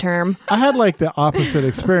regular term. I had like the opposite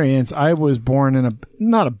experience. I was born in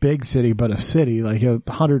not a big city, but a city, like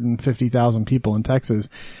 150,000 people in Texas,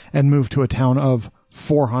 and moved to a town of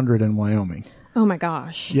 400 in Wyoming. Oh my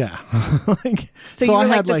gosh. Yeah. So you were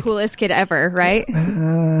like the coolest kid ever, right?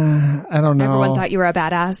 I don't know. Everyone thought you were a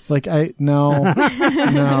badass. No.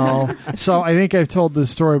 So I think I've told this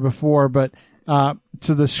story before, but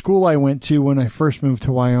so the school I went to when I first moved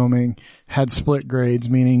to Wyoming had split grades,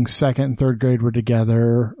 meaning second and third grade were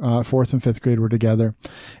together, fourth and fifth grade were together.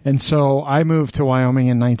 And so I moved to Wyoming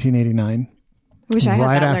in 1989. Wish I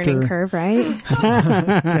had that learning curve, right?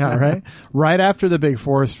 Yeah, right. Right after the big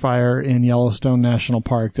forest fire in Yellowstone National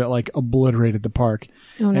Park that like obliterated the park.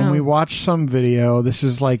 Oh, no. And we watched some video. This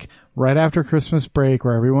is like right after Christmas break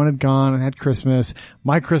where everyone had gone and had Christmas.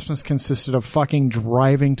 My Christmas consisted of fucking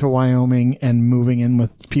driving to Wyoming and moving in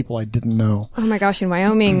with people I didn't know. Oh my gosh, in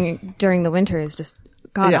Wyoming during the winter is just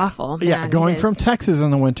god awful. Man, yeah, going from Texas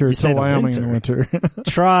in the winter to Wyoming in the winter.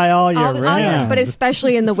 Try all year round. But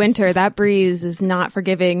especially in the winter, that breeze is not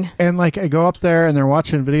forgiving. And like I go up there and they're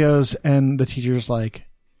watching videos and the teacher's like,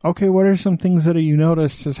 okay, what are some things that you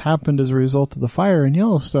noticed has happened as a result of the fire in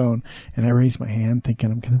Yellowstone? And I raise my hand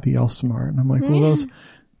thinking I'm going to be all smart. And I'm like, well,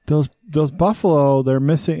 those buffalo, they're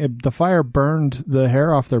missing. The fire burned the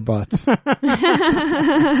hair off their butts.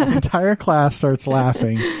 The entire class starts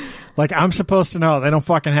laughing. Like, I'm supposed to know. They don't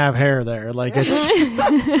fucking have hair there. Like, it's...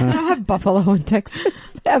 I don't have buffalo in Texas.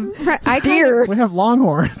 They have deer. We have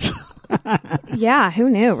longhorns. Yeah, who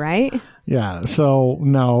knew, right? Yeah, so,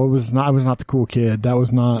 no, I was not the cool kid. That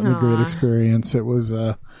was not a great experience. It was,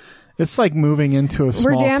 it's like moving into a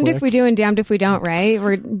small We're damned clique. if we do and damned if we don't, right?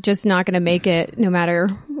 We're just not going to make it no matter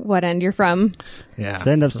what end you're from. Yeah.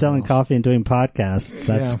 So end up selling coffee and doing podcasts.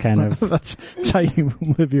 That's kind of... that's how you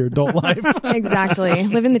live your adult life. Exactly.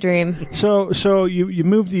 Living the dream. So you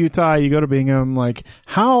moved to Utah, you go to Bingham, like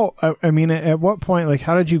how, I mean, at what point, like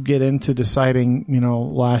how did you get into deciding,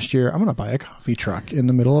 last year, I'm going to buy a coffee truck in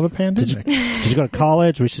the middle of a pandemic? Did you go to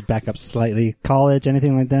college? We should back up slightly. College,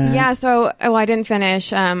 anything like that? Yeah. So, I didn't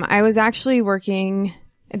finish. I was actually working,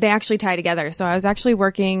 they actually tie together. So I was actually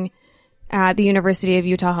working at the University of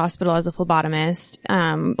Utah Hospital as a phlebotomist,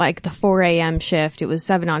 like the 4 a.m. shift. It was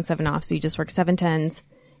 7 on, 7 off. So you just work 7 10s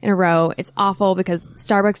in a row. It's awful because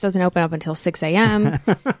Starbucks doesn't open up until 6 a.m.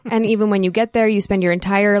 And even when you get there, you spend your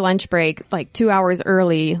entire lunch break like 2 hours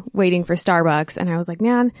early waiting for Starbucks. And I was like,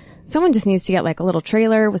 man, someone just needs to get like a little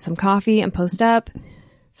trailer with some coffee and post up.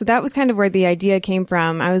 So that was kind of where the idea came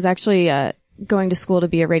from. I was actually, going to school to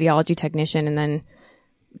be a radiology technician, and then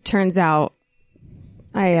turns out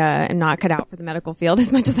I am not cut out for the medical field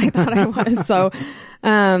as much as I thought I was. So,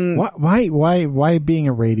 why being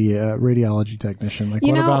a radiology technician? Like,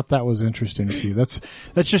 what about that was interesting to you? That's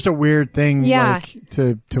just a weird thing. Yeah. Like,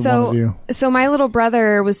 to want to do. So my little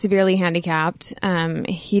brother was severely handicapped.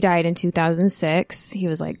 He died in 2006. He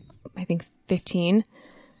was like, I think 15.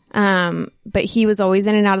 But he was always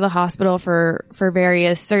in and out of the hospital for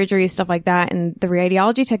various surgeries, stuff like that. And the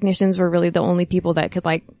radiology technicians were really the only people that could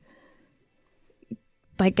like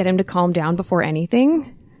get him to calm down before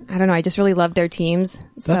anything. I don't know. I just really loved their teams.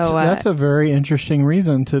 That's a very interesting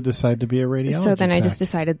reason to decide to be a radiologist. So then I just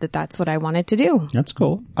decided that that's what I wanted to do. That's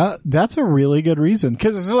cool. That's a really good reason.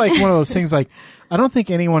 Cause it's like one of those things like, I don't think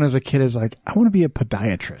anyone as a kid is like, I want to be a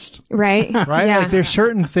podiatrist. Right. Right? Yeah. Like there's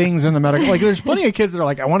certain things in the medical, like there's plenty of kids that are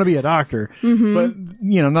like, I want to be a doctor. Mm-hmm. But,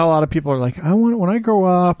 not a lot of people are like, when I grow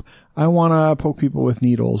up, I want to poke people with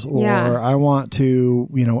needles or I want to,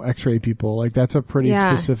 x-ray people. Like that's a pretty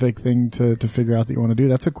specific thing to figure out that you want to do.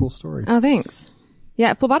 That's a cool story. Oh, thanks.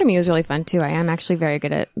 Yeah. Phlebotomy was really fun too. I am actually very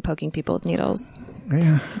good at poking people with needles.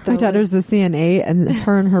 Yeah. My daughter's a CNA and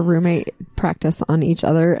her and her roommate practice on each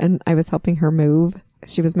other, and I was helping her move.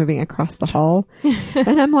 She was moving across the hall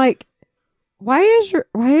and I'm like, why is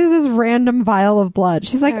this random vial of blood?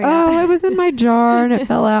 She's like, it was in my jar and it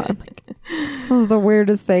fell out. I'm like, this is the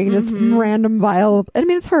weirdest thing. Just random vial. I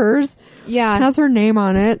mean, it's hers. Yeah. It has her name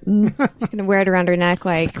on it. And she's going to wear it around her neck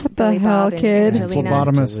like, what the hell, kid?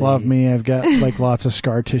 Phlebotomists love me. I've got like lots of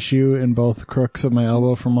scar tissue in both crooks of my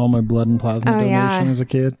elbow from all my blood and plasma donation as a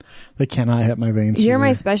kid. They cannot hit my veins. You're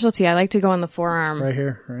my specialty. I like to go on the forearm. Right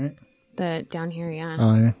here, right? down here, yeah.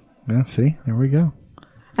 Oh, yeah. Yeah, see? There we go.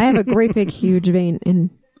 I have a great big huge vein in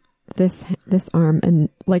this arm, and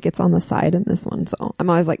like it's on the side in this one, so I'm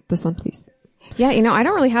always like, this one, please. Yeah, I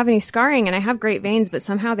don't really have any scarring, and I have great veins, but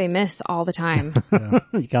somehow they miss all the time.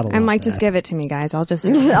 You gotta I'm like, just give it to me, guys. I'll just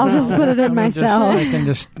put it in myself.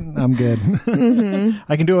 I'm good. Mm-hmm.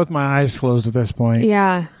 I can do it with my eyes closed at this point.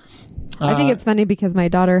 Yeah. I think it's funny because my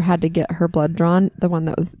daughter had to get her blood drawn, the one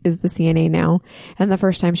that is the CNA now, and the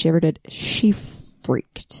first time she ever did, she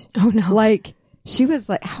freaked. Oh no! Like she was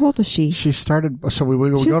like, how old was she? She started. So we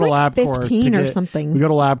go to like LabCorp 15 or something. We go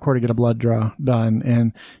to LabCorp to get a blood draw done,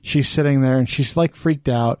 and she's sitting there and she's like freaked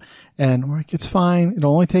out. And we're like, it's fine.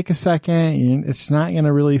 It'll only take a second. It's not going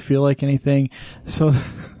to really feel like anything. So the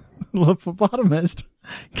phlebotomist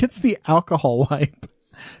gets the alcohol wipe,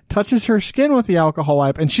 touches her skin with the alcohol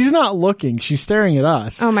wipe, and she's not looking. She's staring at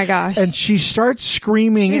us. Oh my gosh. And she starts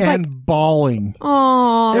screaming and bawling.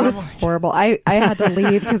 Oh, it was horrible. I had to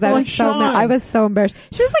leave because I was so embarrassed.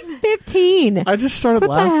 She was like 15. I just started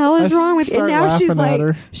laughing. What the hell is wrong with you? And now she's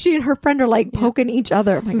like, she and her friend are like poking each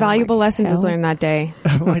other. Like, valuable lesson was learned that day.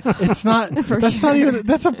 Like, it's not, not even,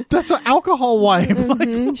 that's an alcohol wipe.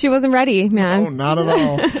 Like, she wasn't ready, man. No, not at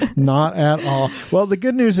all. Not at all. Well, the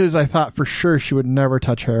good news is I thought for sure she would never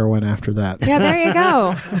touch heroin after that. Yeah, there you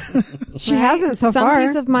go. She hasn't so far. Some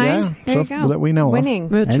peace of mind. Yeah, there you go. That we know Winning.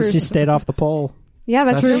 of. And she stayed off the pole. Yeah,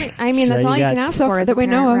 that's really, I mean, that's all you can ask for that we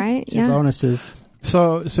know of. Right? Yeah. Bonuses.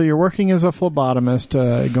 So you're working as a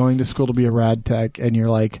phlebotomist, going to school to be a rad tech, and you're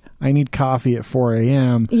like, I need coffee at 4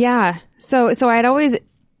 a.m. Yeah. So I'd always,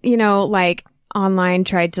 like online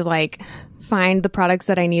tried to like find the products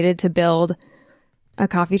that I needed to build a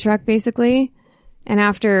coffee truck basically. And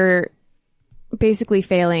after basically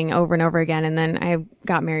failing over and over again, and then I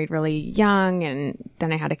got married really young, and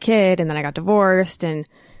then I had a kid, and then I got divorced, and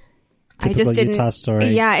typical I just didn't. Utah story.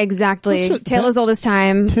 Yeah, exactly. Tale as old as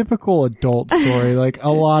time. Typical adult story. Like a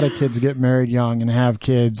lot of kids get married young and have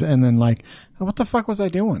kids, and then like, what the fuck was I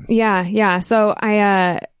doing? Yeah. So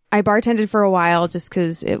I bartended for a while just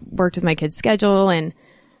because it worked with my kid's schedule, and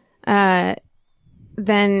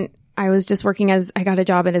then I was just working I got a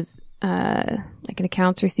job as like an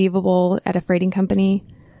accounts receivable at a freighting company,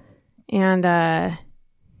 and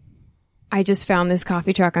I just found this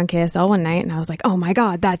coffee truck on KSL one night, and I was like, oh my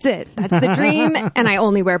God, that's it. That's the dream. And I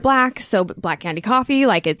only wear black, so Black Candy Coffee,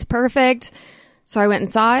 like it's perfect. So I went and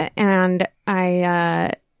saw it, and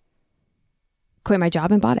I quit my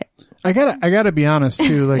job and bought it. I gotta be honest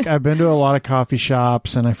too. Like I've been to a lot of coffee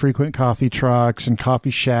shops, and I frequent coffee trucks and coffee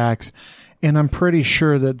shacks, and I'm pretty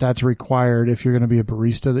sure that that's required if you're going to be a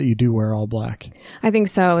barista, that you do wear all black. I think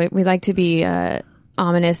so. We like to be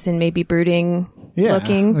ominous and maybe brooding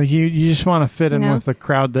looking. Like you just want to fit in with the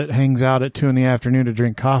crowd that hangs out at 2 PM to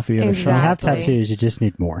drink coffee at a shop. When you have tattoos, you just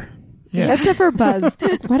need more. Yeah. Except for Buzz.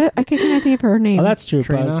 I can't think of her name. Oh, that's true.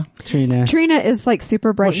 Trina. Buzz. Trina. Trina is like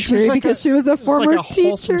super bright and cheery because she was a former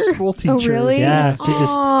teacher. School teacher. Oh, really? Yeah. She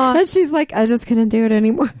just. And she's like, I just couldn't do it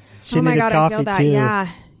anymore. She oh my needed God, coffee I feel that. too. Yeah.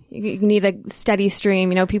 You need a steady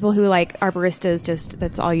stream. People who like are baristas, just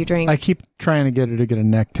that's all you drink. I keep trying to get her to get a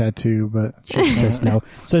neck tattoo, but She says no.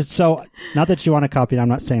 So not that you want to copy it, I'm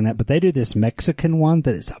not saying that, but they do this Mexican one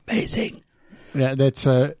that is amazing. yeah, it's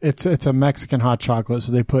a Mexican hot chocolate.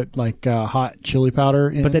 So they put like hot chili powder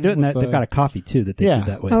in. But they do it in with that. They've got a coffee too that they do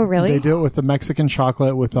that with. Oh, really? They do it with the Mexican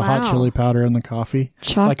chocolate with the hot Wow. chili powder and the coffee,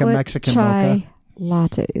 Chocolate like a Mexican chai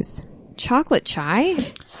mocha. lattes. Chocolate chai?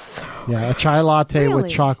 Yeah, a chai latte with Really?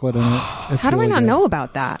 chocolate in it. It's How do I really not good. know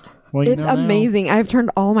about that? Well, you It's know now. amazing. I've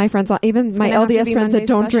turned all my friends on, even my gonna have to LDS be friends that Monday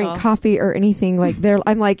don't drink special. coffee or anything. Like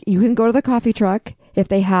I'm like, you can go to the coffee truck if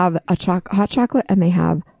they have a hot chocolate and they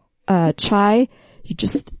have chai. You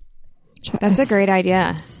just That's a great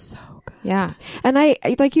idea. So good. Yeah. And I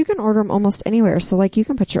like you can order them almost anywhere. So like you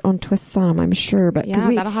can put your own twists on them, I'm sure. But Yeah,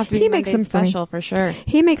 that'll have to be he makes Monday them for me. special for sure.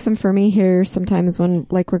 He makes them for me here sometimes when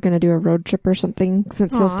like we're going to do a road trip or something,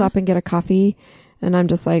 since he'll Aw. stop and get a coffee. And I'm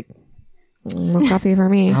just like, no coffee for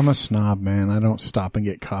me. I'm a snob, man. I don't stop and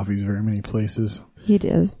get coffees very many places. He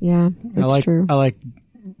does. Yeah, that's true. I like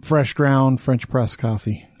fresh ground French press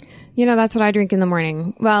coffee. That's what I drink in the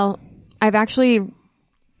morning. Well, I've actually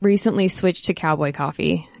recently switched to Cowboy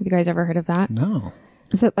Coffee. Have you guys ever heard of that? No.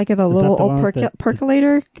 Is it like the little the old one with the-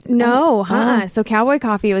 percolator? No, So Cowboy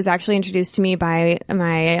Coffee was actually introduced to me by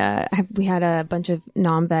my, we had a bunch of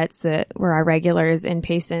non-vets that were our regulars in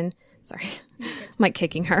Payson. Sorry. I'm like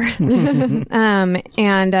kicking her.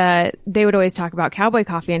 And they would always talk about Cowboy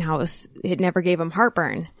Coffee and how it never gave them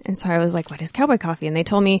heartburn. And so I was like, what is Cowboy Coffee? And they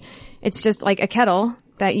told me it's just like a kettle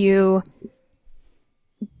that you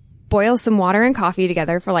boil some water and coffee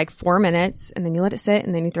together for like 4 minutes, and then you let it sit,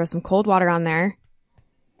 and then you throw some cold water on there,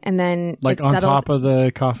 and then like on top of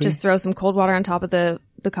the coffee. Just throw some cold water on top of the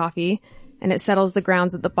coffee, and it settles the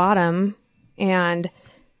grounds at the bottom. And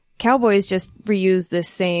Cowboys just reuse this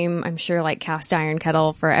same, I'm sure, like cast iron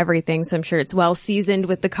kettle for everything. So I'm sure it's well seasoned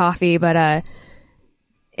with the coffee, but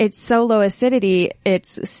it's so low acidity.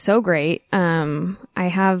 It's so great. I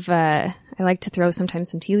like to throw sometimes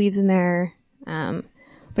some tea leaves in there.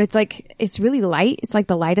 But it's really light. It's like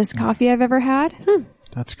the lightest coffee I've ever had.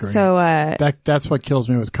 That's great. So, that's what kills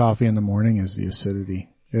me with coffee in the morning is the acidity.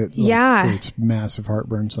 It's massive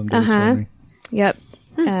heartburn some days for me. Yep.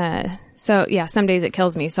 So yeah, some days it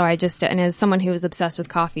kills me. So and as someone who is obsessed with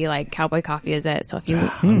coffee, like Cowboy coffee is it. So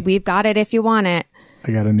we've got it if you want it.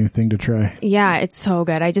 I got a new thing to try. Yeah, it's so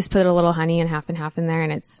good. I just put a little honey and half in there,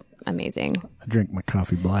 and it's amazing. I drink my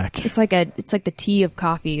coffee black. It's like the tea of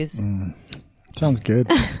coffees. Sounds good.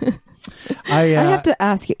 I have to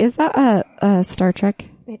ask you, is that a Star Trek?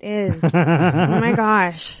 It is. Oh my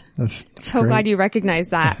gosh. That's so great. Glad you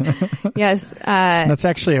recognize that. Yes. That's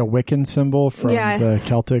actually a Wiccan symbol from the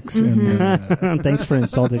Celtics. Mm-hmm. And, thanks for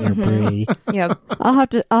insulting her, Brie. Yep. I'll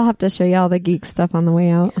have to show you all the geek stuff on the way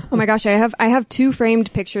out. Oh my gosh. I have 2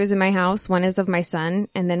 framed pictures in my house. One is of my son,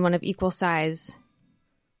 and then one of equal size,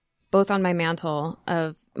 both on my mantle,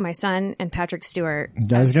 of my son and Patrick Stewart.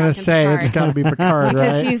 I was going to say, it's got to be Picard,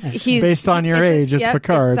 right? Because he's based on your age, it's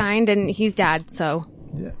Picard. It's signed, and he's dad, so.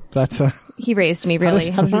 Yeah, that's he raised me, really.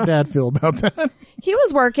 How does your dad feel about that? He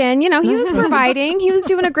was working, he was providing, he was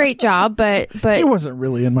doing a great job, but he wasn't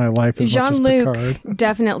really in my life as much as Picard.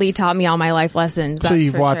 Definitely taught me all my life lessons. So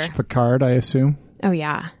you've watched Picard, I assume? Oh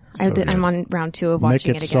yeah. I'm on round 2 of watching it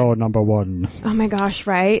again. Make it so number 1. Oh my gosh,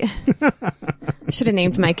 right? Should have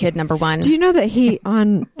named my kid number 1. Do you know that he,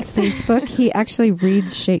 on Facebook, he actually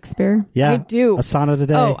reads Shakespeare? Yeah. I do. A sonnet a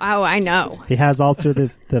day. Oh, I know. He has all through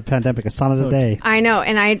the pandemic, a sonnet a day. I know,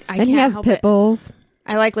 and I and can't he has help pit it. bulls.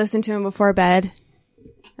 I like listening to him before bed.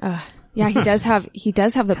 Yeah, he does have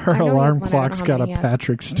the Her alarm clock's got a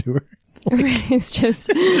Patrick Stewart. It's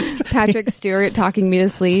just Patrick Stewart talking me to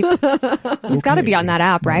sleep. He's got to be on that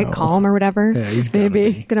app, right? No. Calm or whatever. Yeah, he's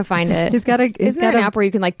maybe gonna find it. Isn't there an app where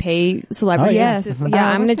you can like pay celebrities? Yes. Yeah,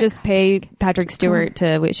 I'm gonna just pay Patrick Stewart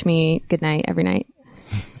to wish me good night every night.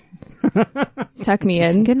 Tuck me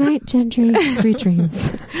in. Good night, Gentry. Sweet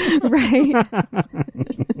dreams. Right.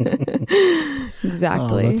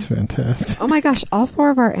 Exactly. Oh, that's fantastic. Oh my gosh, all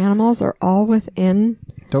 4 of our animals are all within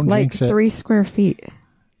Don't like jinx it. 3 square feet.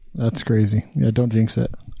 That's crazy. Yeah, don't jinx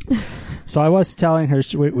it. So I was telling her,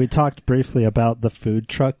 we talked briefly about the food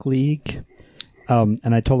truck league. And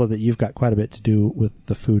I told her that you've got quite a bit to do with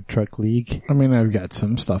the food truck league. I mean, I've got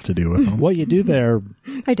some stuff to do with them. What you do there?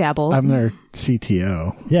 I dabble. I'm their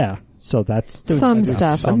CTO. Yeah. So that's Some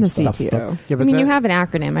stuff. I'm the CTO. Yeah, I mean, you have an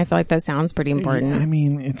acronym. I feel like that sounds pretty important. I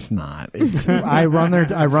mean, it's not. I run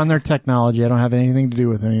their technology. I don't have anything to do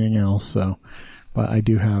with anything else. So, but I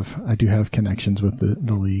do have connections with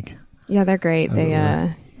the league. Yeah, they're great.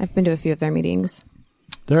 I've been to a few of their meetings.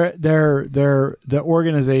 The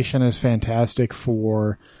organization is fantastic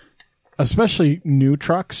for especially new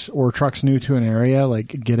trucks or trucks new to an area, like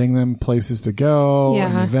getting them places to go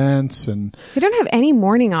and events. And they don't have any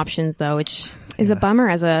morning options though, which is a bummer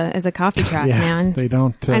as a coffee truck, man. They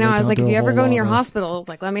don't. I know. I was like, if you ever go near hospitals,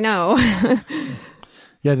 like, let me know.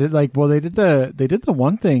 Yeah, they did the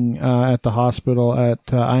one thing at the hospital at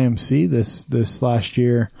IMC this last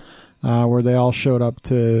year. Where they all showed up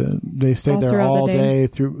they stayed there all day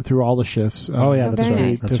through all the shifts. That's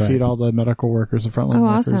right. To feed all the medical workers, the frontline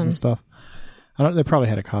workers awesome. and stuff. They probably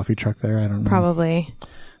had a coffee truck there. I don't know. Probably.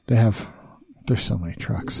 There's so many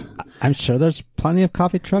trucks. I'm sure there's plenty of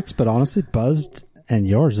coffee trucks, but honestly, Buzzed and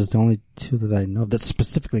yours is the only 2 that I know that's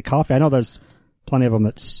specifically coffee. I know there's plenty of them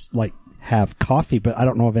that's like have coffee, but I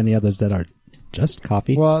don't know of any others that are just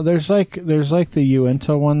coffee. Well, there's like the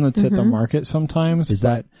Uinta one that's at the market sometimes. Is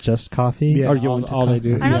that just coffee? Yeah, or all they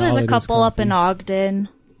do. I know there's a couple up coffee. in Ogden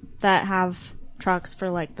that have trucks for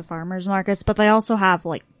like the farmers markets, but they also have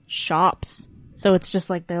like shops. So it's just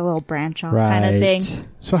like their little branch off kind of thing.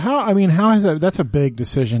 So how is that? That's a big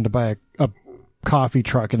decision to buy a coffee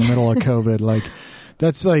truck in the middle of COVID.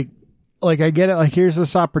 That's like I get it. Like, here's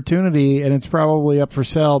this opportunity, and it's probably up for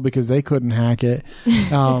sale because they couldn't hack it.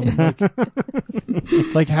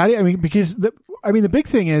 Like how do you, because the big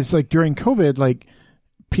thing is like during COVID, like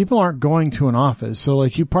people aren't going to an office. So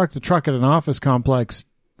like you park the truck at an office complex,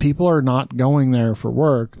 people are not going there for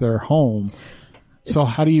work. They're home. So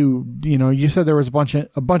how do you said there was a bunch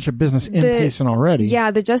of business in Payson already.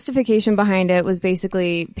 Yeah, the justification behind it was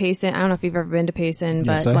basically Payson. I don't know if you've ever been to Payson,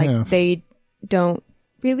 but yes, I have. they don't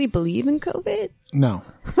really believe in COVID. No.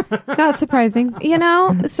 Not surprising.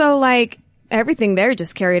 So like everything there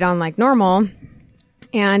just carried on like normal.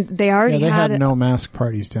 And they already had no mask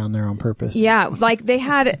parties down there on purpose. Yeah, like they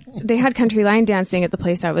had country line dancing at the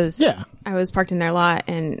place I was parked in their lot,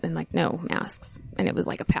 and like no masks, and it was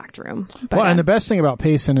like a packed room. But, and the best thing about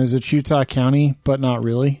Payson is it's Utah County, but not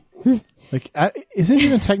really. Like, is it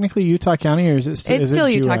even technically Utah County, or is it still? It's still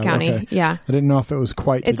Utah County. Okay. Yeah, I didn't know if it was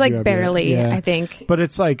quite. It's like barely, I think. But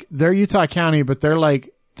it's like they're Utah County, but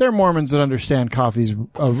they're Mormons that understand coffee's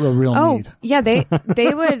a real need. Oh, yeah, they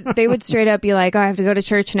would straight up be like, "Oh, I have to go to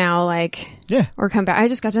church now," or come back. I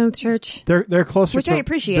just got done with church. They're closer, which I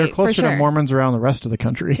appreciate. They're closer for sure. to Mormons around the rest of the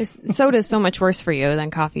country. Soda's so much worse for you than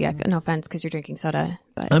coffee. No offense, because you're drinking soda.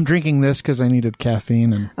 But I'm drinking this because I needed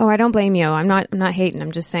caffeine. And I don't blame you. I'm not hating.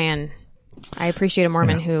 I'm just saying I appreciate a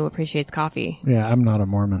Mormon who appreciates coffee. Yeah, I'm not a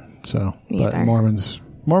Mormon, so but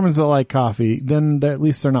Mormons that like coffee, then at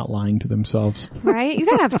least they're not lying to themselves. Right? You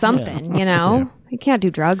gotta have something, You can't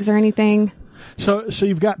do drugs or anything. So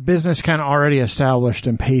you've got business kind of already established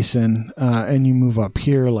in Payson, and you move up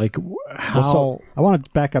here, like how... So I want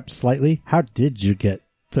to back up slightly. How did you get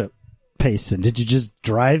to Payson? Did you just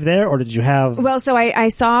drive there, or did you have... Well, so I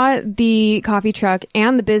saw the coffee truck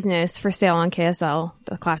and the business for sale on KSL,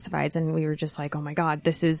 the classifieds, and we were just like, oh my God,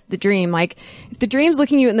 this is the dream. Like, if the dream's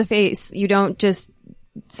looking you in the face, you don't just...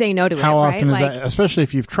 say no to it. How right? often is that? Especially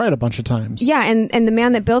if you've tried a bunch of times. Yeah, and the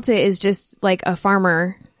man that built it is just like a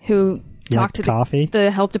farmer who talked to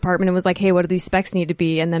the health department and was like, "Hey, what do these specs need to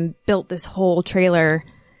be?" And then built this whole trailer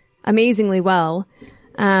amazingly well.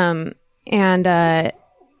 He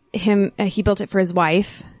built it for his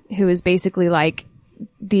wife, who is basically like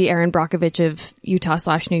the Erin Brockovich of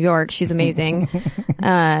Utah/New York. She's amazing.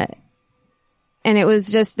 And it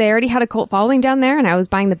was just, they already had a cult following down there, and I was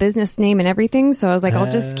buying the business name and everything. So I was like,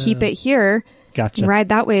 I'll just keep it here. Gotcha. Ride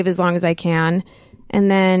that wave as long as I can. And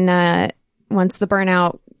then, once the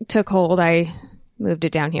burnout took hold, I moved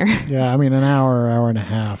it down here. Yeah. I mean, an hour and a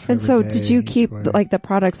half. And so did you keep like the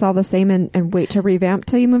products all the same and wait to revamp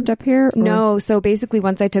till you moved up here? Or? No. So basically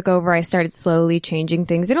once I took over, I started slowly changing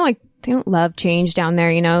things. They don't love change down there,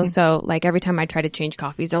 Mm-hmm. So like every time I try to change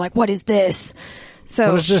coffees, they're like, what is this?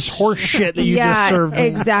 So what is this horse shit that you just served me?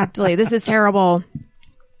 Exactly. This is terrible.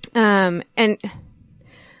 And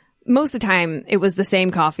most of the time it was the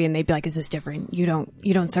same coffee, and they'd be like, is this different? You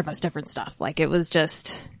don't serve us different stuff. Like, it was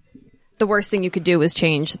just the worst thing you could do was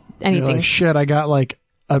change anything. You're like, shit, I got like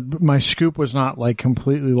my scoop was not like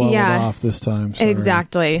completely leveled off this time. Sorry.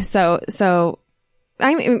 Exactly. So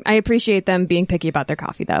I appreciate them being picky about their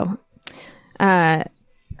coffee though.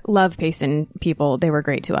 Love Payson people. They were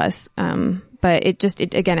great to us. But it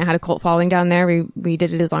had a cult following down there. We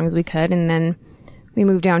did it as long as we could, and then we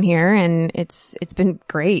moved down here, and it's been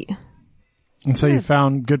great. And so you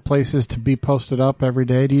found good places to be posted up every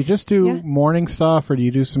day. Do you just do morning stuff, or do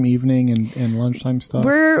you do some evening and lunchtime stuff?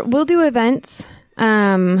 We'll do events.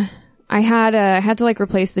 I had to like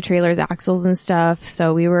replace the trailer's axles and stuff,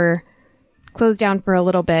 so we were closed down for a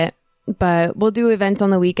little bit. But we'll do events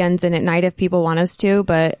on the weekends and at night if people want us to.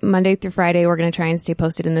 But Monday through Friday, we're going to try and stay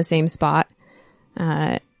posted in the same spot.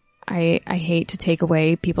 I hate to take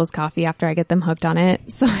away people's coffee after I get them hooked on it.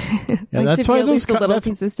 So that's why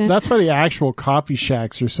consistent. That's why the actual coffee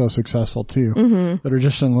shacks are so successful too. Mm-hmm. That are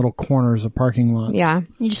just in little corners of parking lots. Yeah.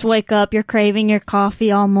 You just wake up, you're craving your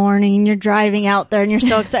coffee all morning, and you're driving out there and you're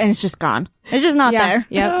so excited, and it's just gone. It's just not there.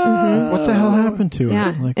 Yep. Mm-hmm. What the hell happened to it?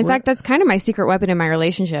 Yeah. In fact, that's kind of my secret weapon in my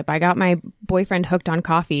relationship. I got my boyfriend hooked on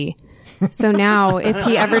coffee. So now if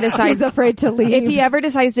he ever decides he's afraid to leave, if he ever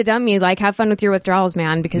decides to dump me, like, have fun with your withdrawals,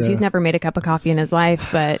 man, because he's never made a cup of coffee in his life,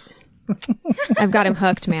 but I've got him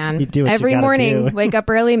hooked, man. Every morning, wake up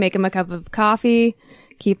early, make him a cup of coffee,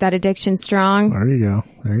 keep that addiction strong. There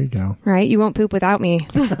you go. Right? You won't poop without me.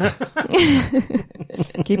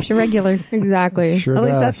 Keeps you regular. Exactly. Sure At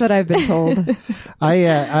least that's what I've been told.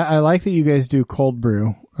 I like that you guys do cold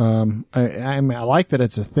brew. I like that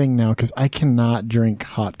it's a thing now, because I cannot drink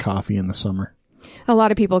hot coffee in the summer. A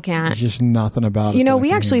lot of people can't. There's just nothing about it. You know,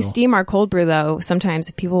 we actually steam our cold brew though sometimes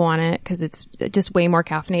if people want it, because it's just way more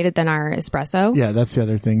caffeinated than our espresso. Yeah, that's the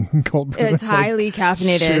other thing. Cold brew. It's highly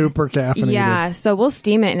caffeinated. Super caffeinated. Yeah, so we'll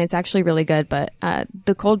steam it and it's actually really good. But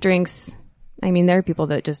the cold drinks, I mean, there are people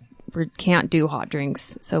that just can't do hot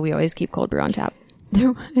drinks, so we always keep cold brew on tap.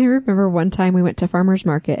 I remember one time we went to Farmer's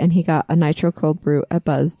Market and he got a nitro cold brew at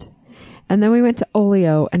Buzzed. And then we went to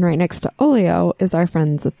Olio, and right next to Olio is our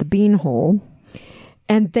friends at the Bean Hole.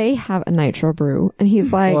 and they have a nitro brew, and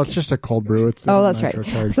he's like, well, it's just a cold brew. It's that's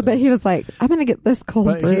right. So, but he was like, I'm going to get this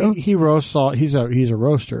cold brew. He roasts all, he's a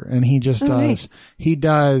roaster, and he just he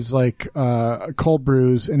does like, cold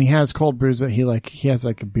brews, and he has cold brews that he has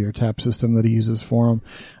like a beer tap system that he uses for them,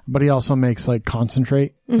 but he also makes like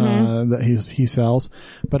concentrate, that he sells.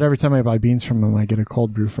 But every time I buy beans from him, I get a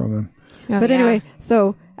cold brew from him. But anyway,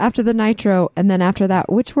 so after the nitro, and then after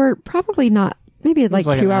that, which were probably not, maybe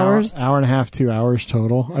like 2 hours. Hour and a half, 2 hours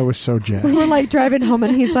total. I was so jacked. We were like driving home,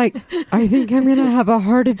 and he's like, I think I'm going to have a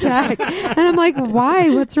heart attack. And I'm like, why?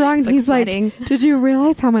 What's wrong? He's sweating. like, did you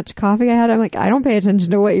realize how much coffee I had? I'm like, I don't pay attention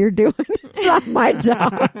to what you're doing. It's not my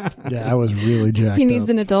job. Yeah, I was really jacked. He needs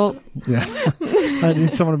an adult. Yeah. I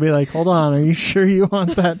need someone to be like, hold on, are you sure you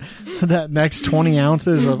want that next 20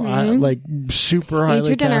 ounces of like super highly Eat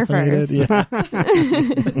your dinner caffeinated? first.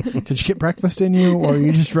 Yeah. Did you get breakfast in you, or are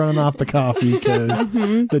you just running off the coffee? Because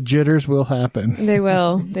the jitters will happen. They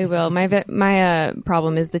will. My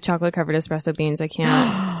problem is the chocolate covered espresso beans. I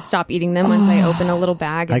can't stop eating them once I open a little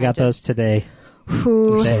bag. I got those today.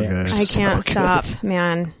 I can't stop,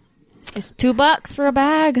 man. It's $2 for a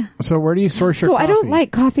bag. So where do you source your coffee? I don't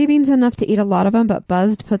like coffee beans enough to eat a lot of them, but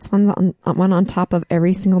Buzzed puts one on top of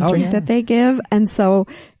every single drink that they give. And so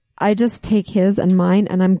I just take his and mine,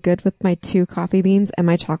 and I'm good with my 2 coffee beans and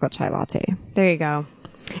my chocolate chai latte. There you go.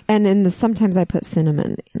 And sometimes I put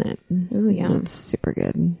cinnamon in it. Ooh, yeah. It's super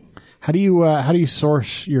good. How do you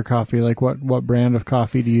source your coffee? Like what brand of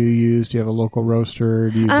coffee do you use? Do you have a local roaster?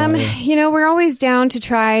 Do you we're always down to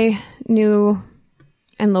try new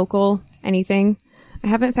and local anything. I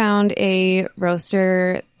haven't found a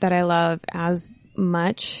roaster that I love as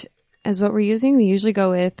much as what we're using. We usually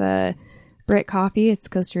go with Brit Coffee. It's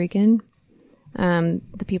Costa Rican.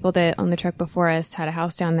 The people that owned the truck before us had a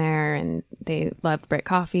house down there, and they loved Brit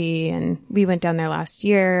Coffee, and we went down there last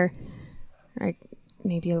year, or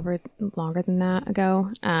maybe longer than that ago.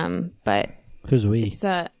 But who's we?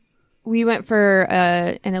 We went for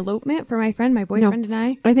an elopement for my friend, my boyfriend and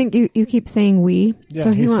I. I think you keep saying we,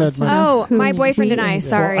 so he wants to know. Oh, my boyfriend and I,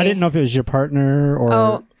 sorry. Well, I didn't know if it was your partner or...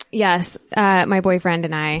 Oh, yes, my boyfriend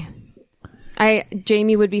and I.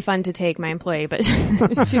 Jamie would be fun to take, my employee, but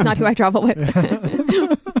she's not who I travel with.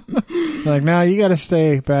 Like, now you got to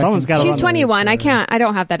stay back. She's 21. I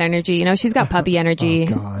don't have that energy. She's got puppy energy.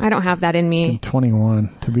 I don't have that in me.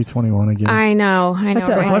 21 to be 21 again. I know.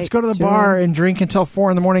 Right? Let's go to the bar and drink until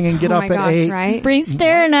 4 a.m. and get up at 8. Right? Bree's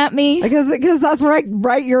staring at me because that's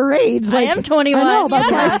right your age. Like, I am 21. I know,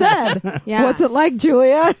 that's what I said. Yeah. What's it like,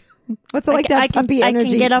 Julia? What's it like to have puppy energy? I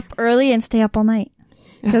can get up early and stay up all night.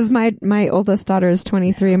 Because my oldest daughter is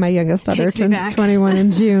 23 and my youngest daughter turns 21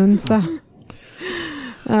 in June. So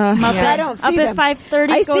I don't see up them. At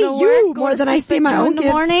 5:30. I go see to you work, more than I see my own in the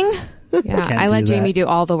morning. Yeah, I let Jamie do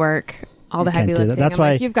all the work, all the heavy lifting. That's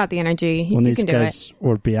why you've got the energy. When you these can do guys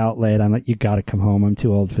would be out late, I'm like, you got to come home. I'm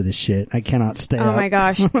too old for this shit. I cannot stay up. Oh my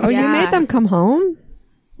gosh! You made them come home.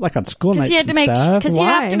 Like on school nights because you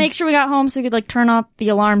have to make sure we got home so we could like turn off the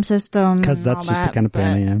alarm system. Because that's just the kind of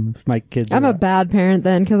parent I am. If my kids, I'm a bad parent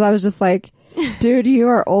then, because I was just like, dude, you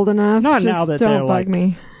are old enough. Not just now that don't they're bug like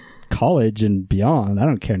me. College and beyond. I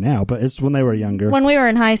don't care now, but it's when they were younger. When we were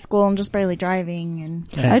in high school and just barely driving,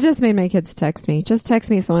 and I just made my kids text me. Just text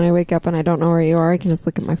me, so when I wake up and I don't know where you are, I can just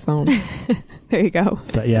look at my phone. There you go.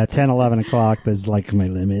 But yeah, 10, 11 o'clock is like my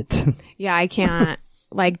limit. Yeah, I can't.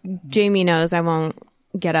 Like Jamie knows I won't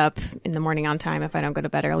get up in the morning on time if I don't go to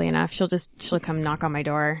bed early enough. She'll come knock on my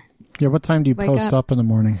door. Yeah, what time do you post up in the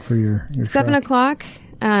morning for your 7 o'clock.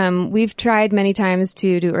 We've tried many times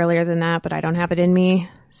to do earlier than that, but I don't have it in me.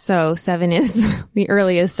 So 7 is the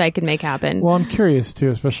earliest I can make happen. Well, I'm curious too,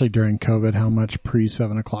 especially during COVID, how much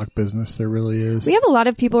pre-7 o'clock business there really is. We have a lot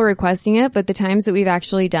of people requesting it, but the times that we've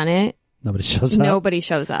actually done it, nobody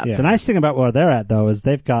shows up. Yeah. The nice thing about where they're at though is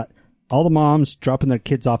they've got all the moms dropping their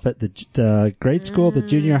kids off at the grade school, the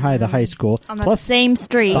junior high, the high school. On the same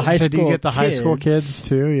street. The high school do you get the high school kids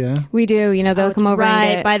too? Yeah. We do. They'll come over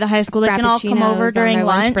right by the high school. They can all come over during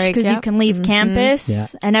lunch because you can leave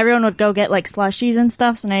campus, and everyone would go get like slushies and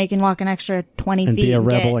stuff. So now you can walk an extra 20 and feet be a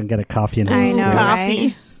rebel and get a coffee in high school. I know,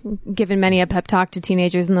 coffee. Right? Giving many a pep talk to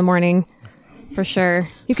teenagers in the morning, for sure.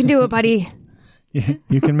 You can do it, buddy.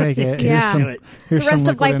 You can make it. Yeah. The rest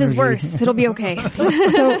of life is worse. It'll be okay.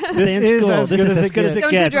 So this is as good as it gets.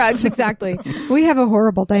 Don't do drugs. Exactly. We have a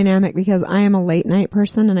horrible dynamic because I am a late night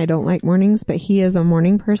person and I don't like mornings, but he is a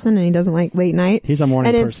morning person and he doesn't like late night. He's a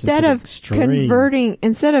morning person. And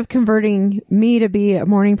instead of converting me to be a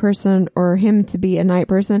morning person or him to be a night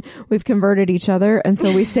person, we've converted each other, and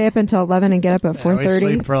so we stay up until 11 and get up at 4:30. We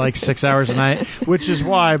sleep for like 6 hours a night, which is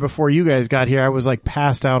why before you guys got here, I was like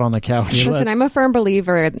passed out on the couch. Listen, I'm a firm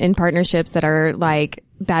believer in partnerships that are like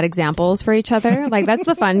bad examples for each other. Like that's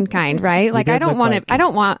the fun kind, right? Like I don't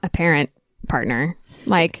want a parent partner.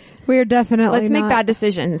 Like we're definitely let's make bad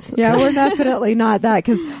decisions. Yeah, we're definitely not that,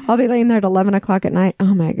 because I'll be laying there at 11 o'clock at night.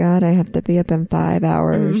 Oh my God, I have to be up in 5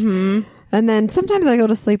 hours. Mm-hmm. And then sometimes I go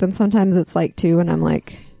to sleep and sometimes it's like 2 and I'm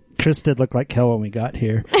like... Chris did look like hell when we got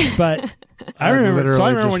here. But I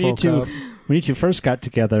remember when you two first got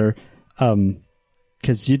together,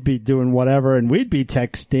 because you'd be doing whatever and we'd be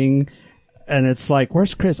texting and it's like,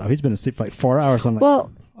 where's Chris? Oh, he's been asleep for like 4 hours. I'm like,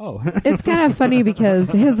 well, it's kind of funny because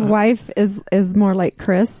his wife is more like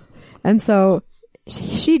Chris. And so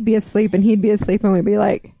she'd be asleep and he'd be asleep and we'd be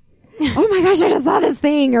like, oh my gosh, I just saw this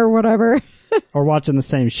thing or whatever. Or watching the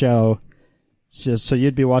same show. Just so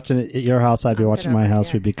you'd be watching it at your house, I'd be watching my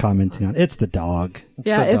house. We'd be commenting on it's the dog.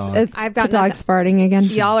 It's I've got the dog's farting again.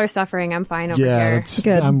 Y'all are suffering. I'm fine over here.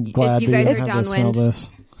 Good. I'm glad you guys are downwind. This.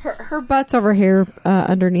 Her butt's over here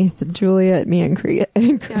underneath Julia, me, and Chris.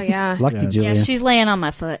 Oh yeah, lucky Julia. Yeah, she's laying on my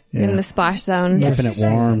foot in the splash zone, keeping it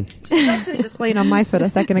warm. She's actually just laying on my foot a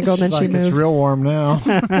second ago, and then she moved. It's real warm now.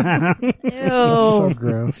 Ew. It's so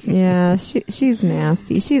gross. Yeah, she's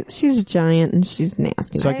nasty. She's giant and she's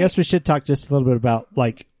nasty. So I guess we should talk just a little bit about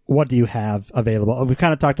like what do you have available. We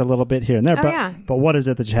kind of talked a little bit here and there, but what is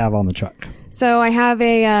it that you have on the truck? So I have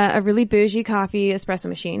a really bougie coffee espresso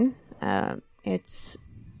machine. It's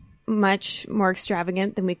much more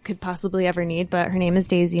extravagant than we could possibly ever need, but her name is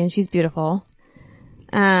Daisy and she's beautiful.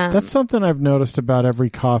 That's something I've noticed about every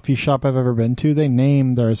coffee shop I've ever been to. They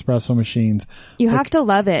name their espresso machines. You have to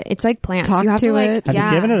love it. It's like plants. Talk you have to it. Have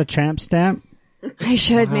you given it a tramp stamp? I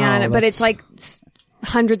should, man, but it's like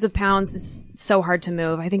hundreds of pounds. It's so hard to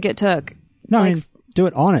move. I think it took. No, I mean, do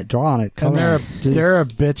it on it, draw on it. And they're a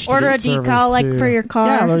bitch. Order a decal like for your car.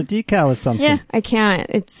 Yeah, order a decal or something. Yeah, I can't.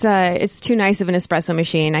 It's too nice of an espresso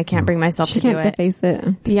machine. I can't bring myself to do it. Face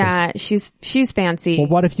it. Yeah, she's fancy. Well,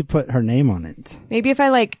 what if you put her name on it? Maybe if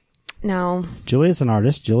I no. Julia's an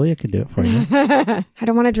artist. Julia could do it for you. I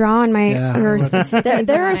don't want to draw on my. Yeah.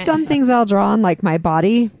 There are some things I'll draw on, like my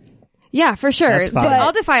body. Yeah, for sure.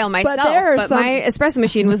 I'll defile myself, but my espresso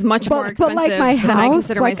machine was much more expensive like my house, than I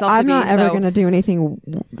consider myself to be. I'm not ever going to do anything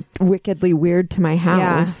wickedly weird to my house.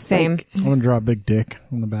 Yeah, same. I'm going to draw a big dick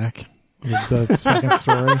on the back. The second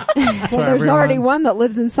story. Well, there's already one that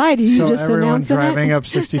lives inside you. You just everyone announcing driving up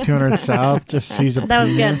 6200 South just sees a that was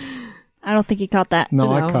penis. good. I don't think you caught that.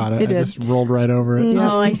 No, I caught it. I just rolled right over it.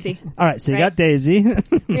 Oh, I see. All right, so you got Daisy.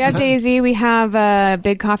 We have Daisy. We have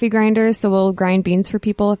big coffee grinders, so we'll grind beans for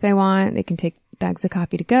people if they want. They can take bags of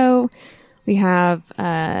coffee to go. We have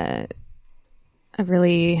a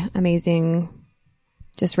really amazing,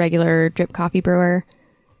 just regular drip coffee brewer.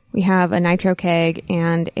 We have a nitro keg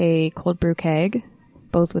and a cold brew keg,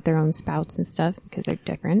 both with their own spouts and stuff because they're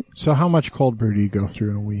different. So how much cold brew do you go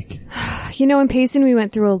through in a week? In Payson, we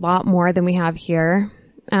went through a lot more than we have here.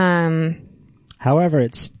 However,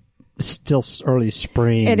 it's still early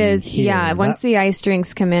spring. It is. Here. Yeah. Once the ice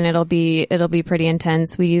drinks come in, it'll be pretty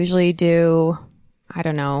intense. We usually do, I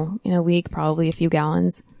don't know, in a week, probably a few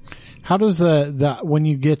gallons. How does the when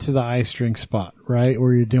you get to the ice drink spot, right,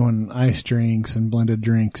 where you're doing ice drinks and blended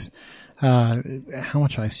drinks, how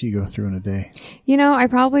much ice do you go through in a day? I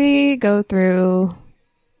probably go through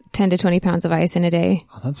 10 to 20 pounds of ice in a day.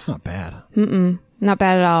 Oh, that's not bad. Not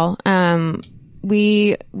bad at all.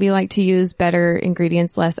 We like to use better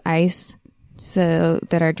ingredients, less ice, so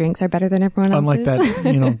that our drinks are better than everyone else's.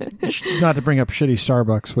 Unlike that, not to bring up shitty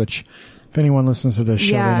Starbucks, which if anyone listens to this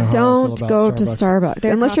show, they know how don't I feel go about to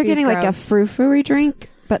Starbucks unless you're getting like a frou-frou drink,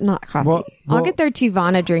 but not coffee. Well, I'll get their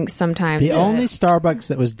Tivana drinks sometimes. The only Starbucks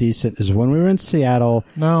that was decent is when we were in Seattle.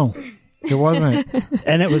 No. It wasn't.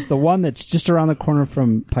 And it was the one that's just around the corner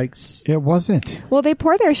from Pike's. It wasn't. Well, they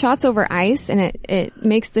pour their shots over ice, and it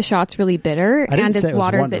makes the shots really bitter, and it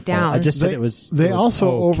waters it down. I just said it was. They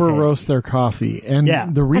also over roast their coffee, and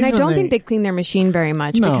the reason. And I don't think they clean their machine very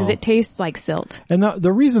much because it tastes like silt. And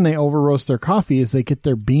the reason they over roast their coffee is they get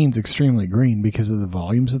their beans extremely green because of the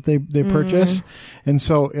volumes that they purchase, and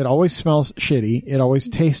so it always smells shitty. It always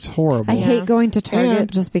tastes horrible. I hate going to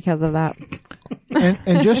Target just because of that.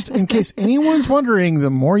 And just in case anyone's wondering, the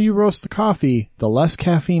more you roast the coffee, the less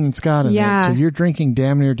caffeine it's got in it. So you're drinking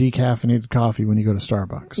damn near decaffeinated coffee when you go to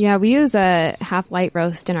Starbucks. Yeah, we use a half light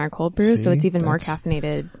roast in our cold brew, so it's even more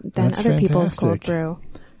caffeinated than other people's cold brew.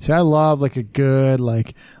 See, I love like a good,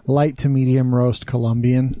 like light to medium roast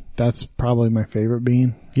Colombian. That's probably my favorite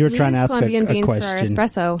bean. You were trying to ask Colombian a beans question. For our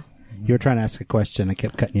espresso. You were trying to ask a question. I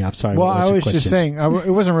kept cutting you off. Sorry. Well, I was just saying, it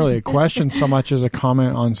wasn't really a question so much as a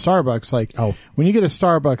comment on Starbucks. Like, when you get a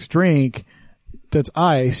Starbucks drink that's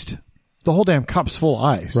iced, the whole damn cup's full of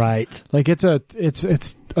ice. Right. Like it's a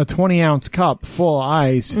 20-ounce cup full of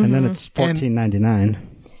ice, and then it's $14.99.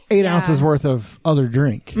 8 ounces worth of other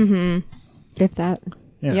drink. Mm-hmm. If that.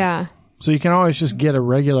 Yeah. So you can always just get a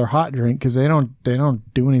regular hot drink because they don't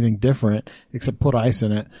do anything different except put ice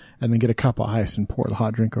in it, and then get a cup of ice and pour the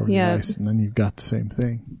hot drink over the ice, and then you've got the same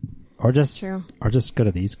thing. Or just go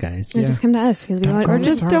to these guys. Yeah. Just come to us because we want. Or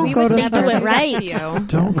just don't go to Starbucks. Right.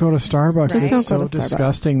 Don't go to Starbucks. Just It's don't go so to Starbucks.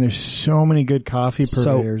 disgusting. There's so many good coffee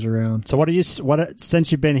purveyors around. So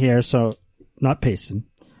since you've been here, so not Payson,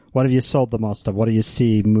 what have you sold the most of? What do you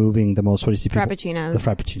see moving the most? What do you see people? Frappuccinos. The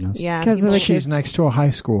Frappuccinos. Yeah. Because She's next to a high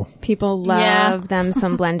school. People love them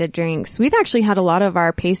some blended drinks. We've actually had a lot of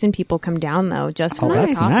our Payson people come down though, just for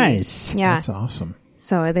that's coffee. nice. Yeah. That's awesome.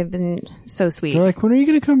 So they've been so sweet. They're like, when are you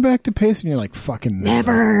going to come back to Payson? You're like, fucking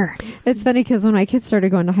Never. It's funny because when my kids started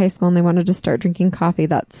going to high school and they wanted to start drinking coffee,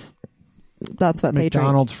 that's what they drink.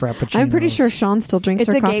 McDonald's Frappuccino. I'm pretty sure Sean still drinks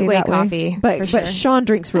It's her a coffee gateway that way. coffee, But for sure. Sean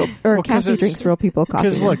drinks Cassie drinks real people coffee.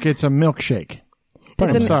 Because look, it's a milkshake.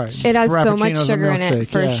 But I'm sorry. It has so much Frappuccino's a sugar in it, milkshake,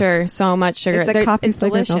 for sure. So much sugar. It's a coffee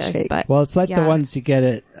flavored delicious, milkshake. but Well, it's like the ones you get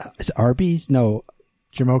at is Arby's? No.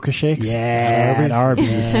 Jamocha shakes? Yeah, at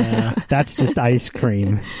Arby's. That's just ice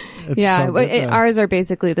cream. It's so good, though. ours are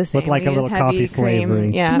basically the same. With like We a little use heavy coffee cream.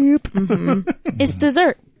 flavoring. Yeah. It's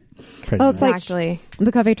dessert. Pretty Well, it's like Exactly.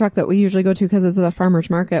 the coffee truck that we usually go to because it's a farmer's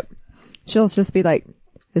market. She'll just be like,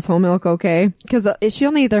 is whole milk okay? Because she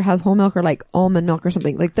only either has whole milk or like almond milk or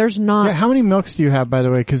something. Like there's not. Yeah, how many milks do you have, by the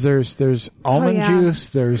way? Because there's almond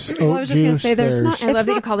juice, there's oat I was just gonna juice, say, there's not- I love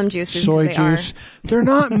that you call them juices. soy 'cause they are. juice. They're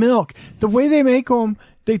not milk. The way they make them,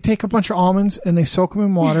 they take a bunch of almonds and they soak them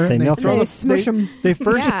in water. They and milk throw them. They smush them. They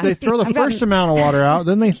throw Yeah. the first amount of water out,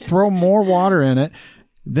 then they throw more water in it.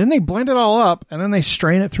 Then they blend it all up, and then they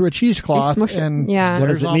strain it through a cheesecloth. smush it. And Yeah. What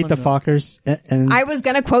does it meet the Fockers? And I was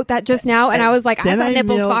gonna quote that just now, and I was like, I Then thought I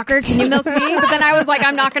nipples milk- Fokker, can you milk me? But then I was like,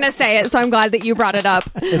 I'm not gonna say it, so I'm glad that you brought it up.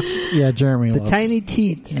 Jeremy the loves. tiny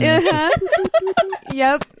teats.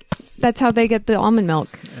 Yep. That's how they get the almond milk.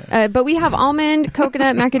 But we have almond,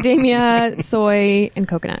 coconut, macadamia, soy, and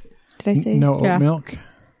coconut. Did I say? No oat Yeah. milk.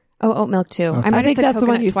 Oh, oat milk too. Okay. I might I have think said that's the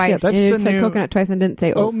one coconut you twice. skipped. That's You the said new- coconut twice and didn't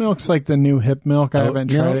say Oat milk's like the new hip milk. I haven't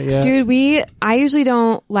tried it yet. Dude, I usually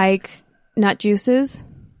don't like nut juices.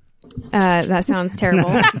 That sounds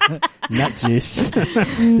terrible. Nut juice.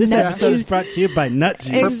 This episode is brought to you by Nut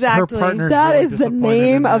Juice. Exactly. Her partner's That really is the disappointed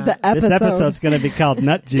name in of that. the episode. This episode's going to be called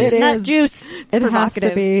Nut Juice. It is. Nut juice. It has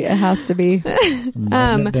to be. It has to be.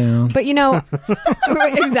 Writing it down. But you know,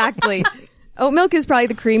 exactly. Oat milk is probably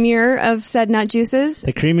the creamier of said nut juices.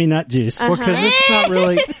 The creamy nut juice. Well, because it's not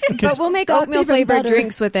really. But we'll make That's oatmeal even flavored better.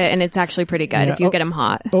 drinks with it, and it's actually pretty good Yeah, if you get them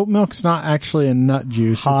hot. Oat milk's not actually a nut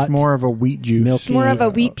juice. Hot, It's more of a wheat juice. milky. More of a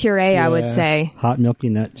wheat puree, I would Yeah. say. Hot milky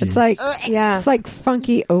nut juice. It's like Yeah. it's like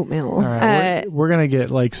funky oatmeal. All right, we're gonna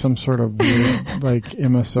get like some sort of weird, like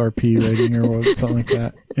MSRP rating or something like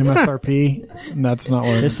that. MSRP. And that's not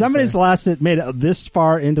what. if somebody's made it this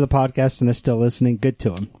far into the podcast and they're still listening, good to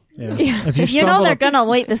them. yeah. If you, You know stumble they're up- gonna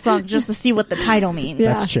wait this long just to see what the title means. Yeah.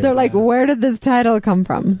 That's true. They're like, where did this title come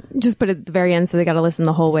from? Just put it at the very end so they got to listen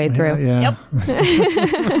the whole way through. Yeah.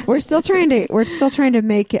 We're still trying to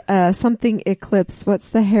make something eclipse. What's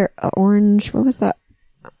the hair orange? What was that?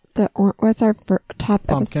 What's our top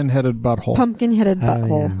Pumpkin-headed butthole. pumpkin-headed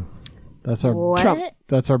butthole? Yeah. That's our What? Trump.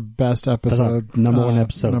 That's our best episode. That's our number one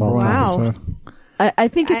episode of Number all one time. Wow. episode. I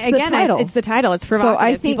think it's Again, the title. it's the title. It's so provocative.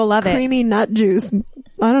 I think People love it. creamy nut juice.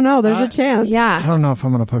 I don't know. There's a chance. I Yeah. don't know if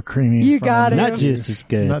I'm gonna put creamy. in You front got of it. Nut juice is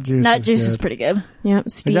good. Nut juice. Nut juice good. is pretty good. Yep.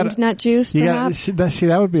 Steamed nut juice, You perhaps. see,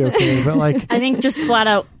 that would be okay, but like, I think just flat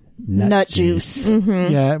out nut juice.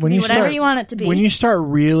 yeah, when you Whatever start, you want it to be. when you start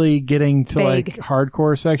really getting to Vague. like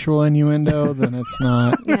hardcore sexual innuendo, then it's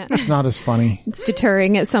not, Yeah. it's not as funny. It's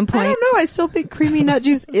deterring at some I point. don't know. I still think creamy nut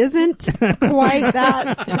juice isn't quite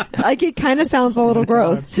that. Like it kind of sounds a little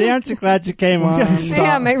gross. See, aren't you glad you came on?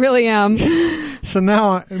 Yeah, I really am. So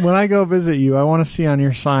now, when I go visit you, I want to see on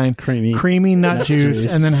your sign creamy nut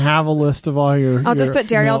juice, and then have a list of all your. I'll just your put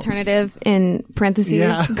dairy milks. alternative in parentheses.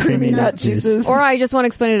 Yeah. Creamy nut juices. Or I just won't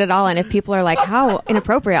explain it at all. And if people are like, how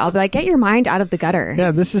inappropriate, I'll be like, get your mind out of the gutter. Yeah,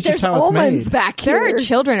 this is There's just how it's almonds made. back here. There are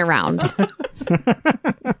children around.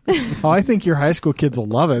 Oh, I think your high school kids will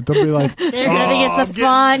love it. They'll be like, They're gonna think it's the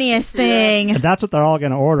funniest thing. And that's what they're all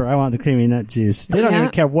going to order. I want the creamy nut juice. They don't Yeah. even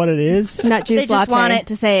care what it is. Nut juice They just latte. want it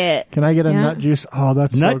to say it. "Can I get a Yeah. nut juice?" Oh,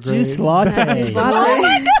 that's so Nut great. juice latte.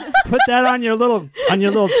 Latte. Put that on your little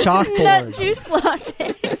Nut chalkboard. juice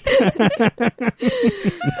latte.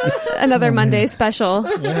 Another Monday special.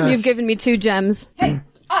 Yes. You've given me 2 gems. Hey.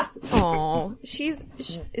 Oh.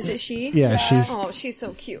 Is it she? Yeah, she's. Oh, she's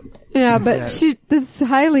so cute. Yeah, but this is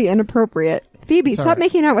highly inappropriate. Phoebe, stop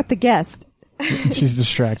making out with the guest. She's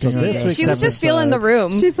distracting. She was just feeling the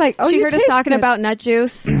room. She's like, oh, she you heard us taste talking good. about nut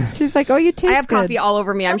juice. She's like, oh, you taste I have good. coffee all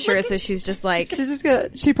over me, I'm sure, so she's just like...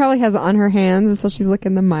 She probably has it on her hands, so she's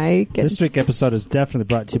licking the mic. This week's episode is definitely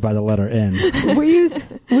brought to you by the letter N.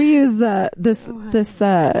 we use this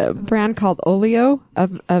brand called Oleo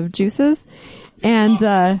of juices,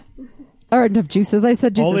 and or of juices. I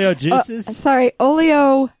said juices. Oleo juices? Sorry,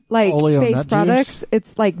 Oleo Oleo face nut products. juice?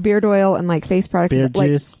 It's like beard oil and like face products. Beard like,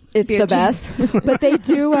 juice. It's Beard the best. But they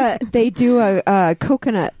do a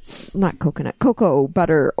cocoa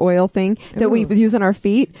butter oil thing that we use on our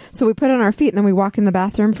feet. So we put it on our feet and then we walk in the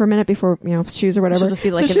bathroom for a minute before, shoes or whatever. She'll just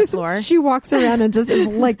be licking the floor. She walks around and just is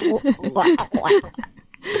like,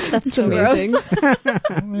 That's so amazing.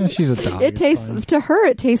 She's a dog. it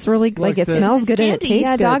tastes really like it smells good and it tastes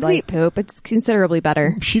Yeah, good. dogs like, eat poop. It's considerably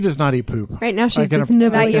better. She does not eat poop. Right now she's just That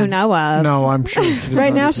nibbling. you know of. No, I'm sure. She does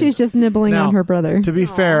Right not now eat she's poop. just nibbling Now, on her brother. To be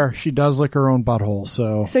fair, she does lick her own butthole,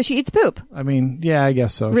 so So she eats poop. I mean, yeah, I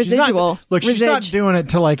guess so. Residual. She's not doing it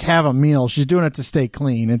to like have a meal. She's doing it to stay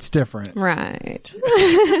clean. It's different. Right.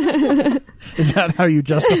 Is that how you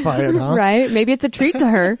justify it, huh? Right? Maybe it's a treat to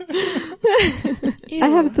her. I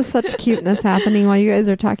have such cuteness happening while you guys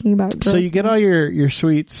are talking about gross. So you get all your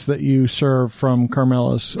sweets that you serve from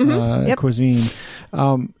Carmela's Yep. cuisine.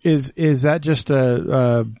 Is that just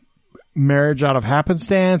a marriage out of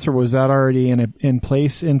happenstance, or was that already in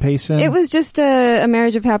place in Payson? It was just a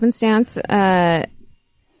marriage of happenstance.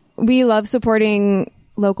 We love supporting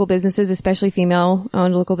local businesses, especially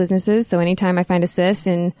female-owned local businesses. So anytime I find a sis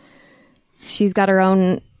and she's got her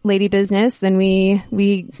own lady business, then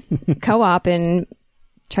we co-op and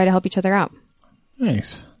try to help each other out.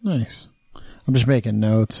 Nice. I'm just making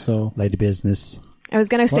notes. So Lady business. I was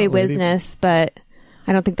going to say What lady? business, but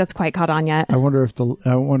I don't think that's quite caught on yet. I wonder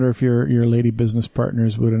if your lady business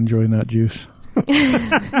partners would enjoy nut juice.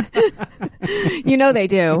 You know they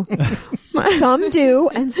do. some do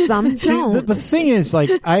and some See, don't. the thing is, like,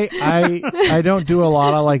 I don't do a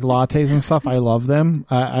lot of like lattes and stuff. I love them.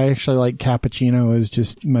 I actually like cappuccino is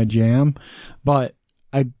just my jam, but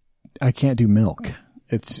I can't do milk.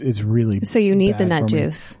 It's really So you need the bad nut for me.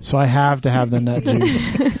 juice. So I have to have the nut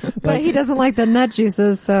juice. But he doesn't like the nut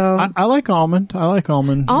juices, so I like almond.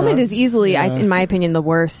 Almond nuts. is easily, Yeah. in my opinion, the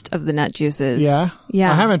worst of the nut juices. Yeah.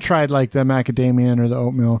 Yeah. I haven't tried like the macadamia or the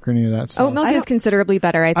oat milk or any of that stuff. Oat milk is considerably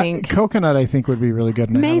better, I think. Coconut, I think, would be really good.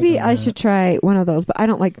 and maybe haven't done I that. should try one of those. But I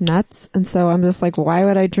don't like nuts, and so I'm just like, why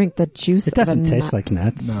would I drink the juice? It doesn't of a taste nut? like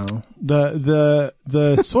nuts. No, the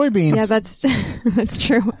soybeans. Yeah, that's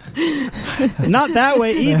true. Not that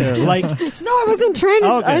way either. Like, No, I wasn't trying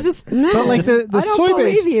to. Okay. I just no. But like the I don't soy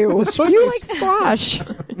believe based, you. the soy You based, like squash.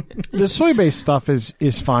 the soy based stuff is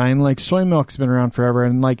fine. Like soy milk's been around forever,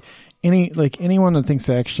 and like anyone that thinks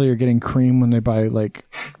they actually are getting cream when they buy like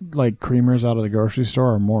creamers out of the grocery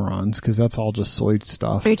store are morons, because that's all just soy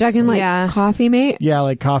stuff. Are you talking like Yeah. Coffee Mate? Yeah,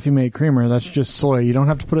 like Coffee Mate creamer. That's just soy. You don't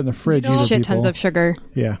have to put it in the fridge. Either, Shit tons people. of sugar.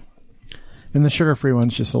 Yeah, and the sugar free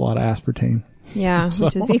one's just a lot of aspartame. Yeah,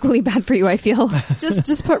 which is equally bad for you, I feel.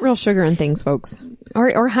 Just put real sugar in things, folks.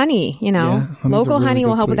 Or honey, Yeah, honey's a Local really honey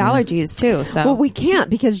will good help with sweetener. allergies too. So Well, we can't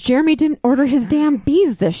because Jeremy didn't order his damn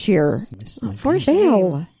bees this year. for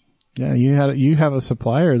Fail. Yeah, you have a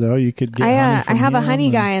supplier though. You could get. honey I from have a him honey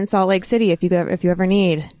and- guy in Salt Lake City if you ever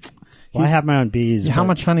need. well, I have my own bees. How but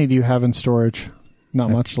much honey do you have in storage? Not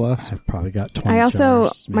much left. I've probably got 20 I also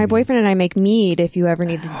jars, my maybe. boyfriend and I make mead if you ever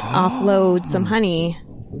need to offload some honey.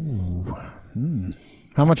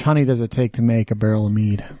 How much honey does it take to make a barrel of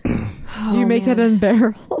mead? Do you make it in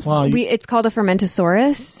barrels? Well, It's called a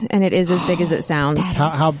fermentosaurus, and it is as big as it sounds.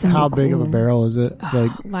 how big of a barrel is it?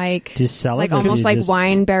 Like, Like Do you sell it? like or do almost you like just-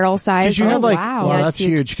 wine barrel size. because you have like, wow. well, Yeah, that's it's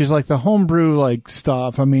huge. Because like the homebrew like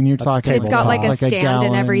stuff. I mean, you're talking. It's got like a stand gallon,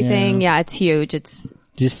 and everything. Yeah. Yeah, it's huge. It's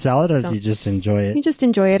Do you sell it or So- do you just enjoy you it? just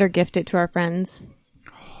enjoy it or gift it to our friends.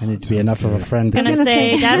 I need to be enough of a friend. Gonna gonna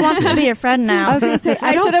say, say- Dad wants to be a friend I now. was going to say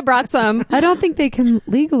I should have brought some. I don't think they can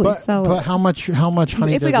legally sell But it. how much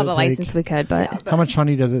honey? If we does got it the take? license, we could. But How much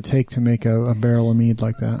honey does it take to make a barrel of mead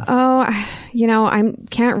like that? oh, I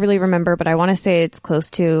can't really remember, but I want to say it's close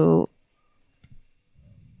to.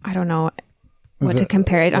 I don't know what Is to it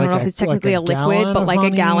compare it. I don't know if it's technically a liquid, gallon but of like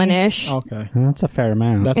honey? a gallon-ish, Okay, That's a fair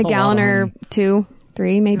amount. that's a gallon lot of or honey. 2,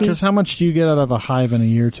 3, maybe Because how much do you get out of a hive in a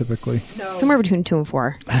year typically? somewhere between 2 and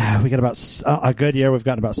 4. We got about a good year. We've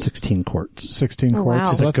gotten about 16 quarts. 16 Oh, quarts. wow.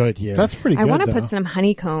 So It's a that's good year. That's pretty good. I want to though. put some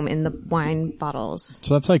honeycomb in the wine bottles.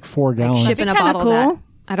 So that's like 4 gallons. Ship in a Kinda bottle cool.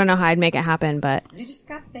 that I don't know how I'd make it happen, but you just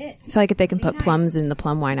got fit. I feel like if they can put plums in the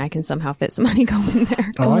plum wine, I can somehow fit some honeycomb in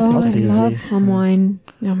there. Oh, I think that's I easy. love plum wine.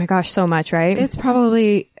 Oh my gosh, so much, right? It's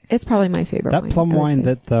probably my favorite. That wine, plum I would wine say.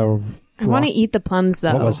 that the I want to eat the plums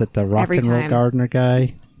though. what was it? The rock every and roll time. gardener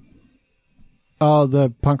guy. Oh, the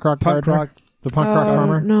punk rock gardener? The punk rock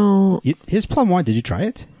farmer? No, His plum wine. Did you try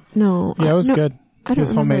it? no. Yeah, it was no, good. I don't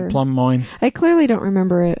His homemade remember. plum wine. I clearly don't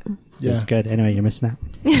remember it. It was good. Anyway, you're missing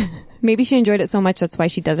out. Maybe she enjoyed it so much that's why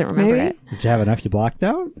she doesn't remember Maybe. it. Did you have enough? You blocked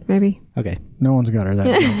out? Maybe. Okay. No one's got her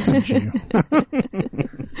that drunk since you.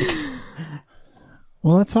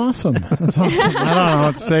 Well, that's awesome. That's awesome. I don't know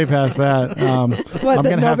what to say past that. What? I'm That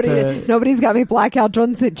gonna have to. nobody's got me blackout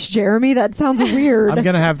drunk since Jeremy. That sounds weird. I'm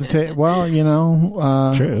gonna have to take. Well,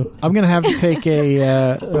 True. I'm gonna have to take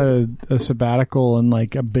a sabbatical and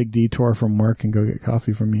like a big detour from work and go get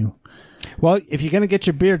coffee from you. Well, if you're going to get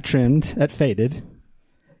your beard trimmed at Faded,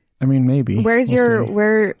 I mean, maybe. Where's We'll your see.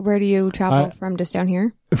 where do you travel from? Just down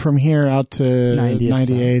here? From here out to 90th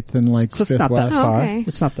 98th and like so it's 5th not that West. Oh, far. okay.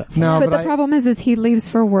 It's not that far. No, but the I- problem is he leaves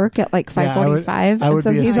for work at like Yeah, I would- 5:45, I and would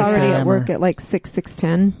so be a he's 6 already at a.m.er. work at like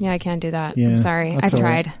 6:10. Yeah, I can't do that. Yeah, I'm sorry. that's I've all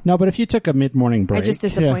right. tried. No, but if you took a mid-morning break I just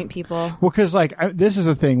disappoint people. Well, because like this is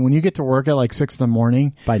the thing: when you get to work at like 6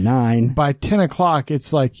 a.m, by 9, by 10 o'clock,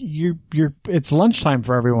 it's like it's lunchtime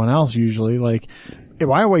for everyone else usually. Like, if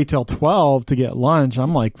I wait till 12 to get lunch,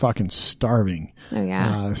 I'm like fucking starving. Oh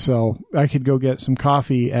yeah. So I could go get some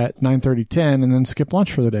coffee at 9:30, 10, and then skip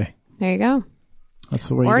lunch for the day. There you go. That's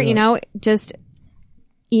the way. Or, you do it. just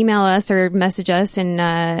email us or message us and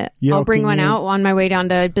Yo, I'll bring can one you- out on my way down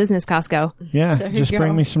to Business Costco. Yeah, just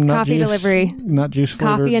bring me some nut Coffee juice, delivery. nut juice,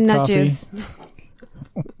 Coffee and nut coffee. juice.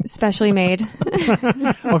 Specially made.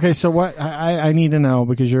 Okay, so what I need to know,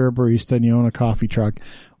 because you're a barista and you own a coffee truck,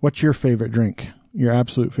 what's your favorite drink? Your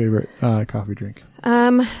absolute favorite coffee drink?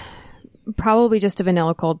 Probably just a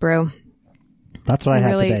vanilla cold brew. that's what I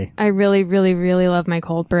had today. I really, really, really love my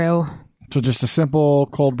cold brew. So just a simple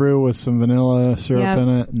cold brew with some vanilla syrup Yep. in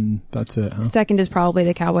it, and that's it, huh? Second is probably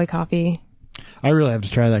the cowboy coffee. I really have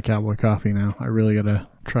to try that cowboy coffee now. I really got to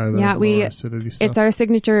try the Yeah, lower acidity stuff. It's our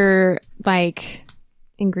signature,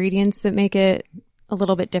 ingredients that make it a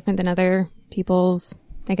little bit different than other people's,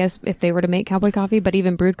 I guess, if they were to make cowboy coffee, but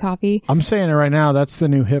even brewed coffee. I'm saying it right now. That's the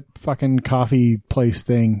new hip fucking coffee place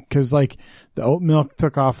thing. Cause like the oat milk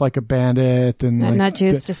took off like a bandit, and That like, nut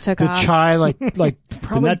juice just took the off. chai, like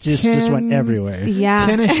probably nut juice just went 10 everywhere. Yeah.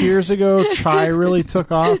 10-ish years ago, chai really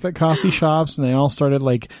took off at coffee shops, and they all started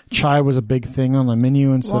like chai was a big thing on the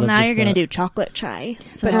menu instead Well, of now just you're going to that. do chocolate chai.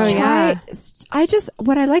 So. But yeah.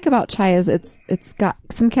 What I like about chai is it's got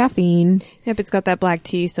some caffeine. Yep, it's got that black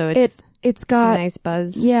tea, so it's It's a got nice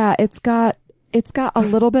buzz. yeah, it's got a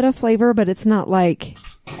little bit of flavor, but it's not like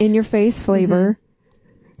in your face flavor.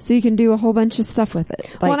 So you can do a whole bunch of stuff with it.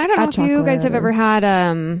 Like Well, and I don't know hot if you guys have chocolate ever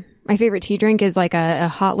had, my favorite tea drink is like a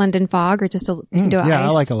hot London fog or just you can do it Yeah, I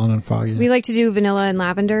iced. like a London fog. Yeah. We like to do vanilla and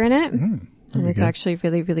lavender in it. And it's good. actually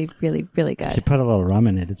really, really, really, really If you good. put a little rum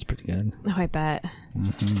in it, it's pretty good. Oh, I bet.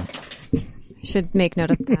 Should make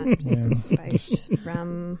note of that. Spiced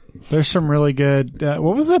rum. There's some really good.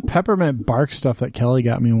 What was that peppermint bark stuff that Kelly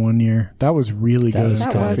got me one year? That was really good. was as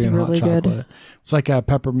good. coffee That was and hot really good. chocolate. It's like a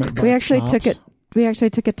peppermint. Bark We actually schnapps. took it. We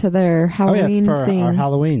actually took it to their Oh Halloween yeah, for thing. our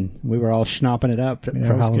Halloween, we were all schnopping it up Yeah, for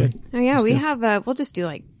it was Halloween. good. Oh yeah, we have, we'll just do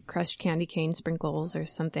like crushed candy cane sprinkles or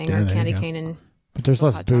something, Yeah, or there candy you go. cane and But there's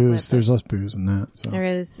less hot chocolate, booze. but- There's less booze in that. So there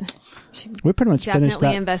is. We pretty much finished Definitely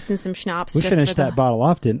that. invest in some schnapps. We just finished for that bottle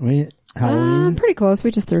off, didn't we? Halloween. Pretty close.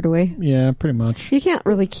 We just threw it away. yeah, pretty much. You can't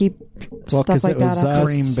really keep Well, stuff because like it was that up. us,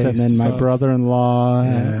 Cream-based and then my stuff. brother-in-law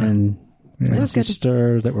Yeah. and my It was good.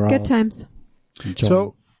 sister that were all Good times.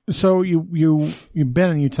 enjoying. So you've been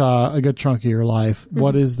in Utah a good chunk of your life. Mm-hmm.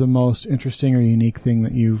 What is the most interesting or unique thing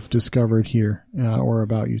that you've discovered here or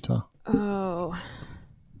about Utah? Oh,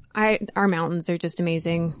 our mountains are just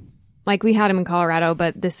amazing. Like we had them in Colorado,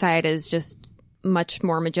 but this side is just much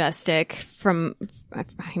more majestic from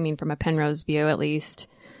a Penrose view, at least.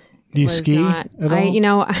 Do you Was ski not- at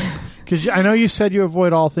all? Because I know you said you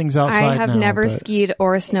avoid all things outside. I have now, never but- skied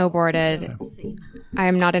or snowboarded. I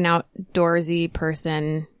am not an outdoorsy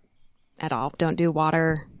person at all. Don't do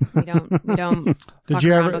water. We don't fuck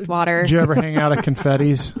around with water. Did you ever hang out at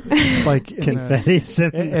Confetti's? Like in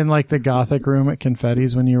confettis. in like the Gothic room at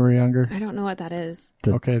Confetti's when you were younger? I don't know what that is.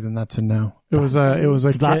 Okay, then that's a no. It was a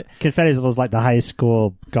It's not, confettis was like the high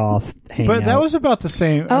school goth hangout. but that was about the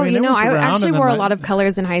same. Oh, I mean, it was I around actually in the wore a ni- lot of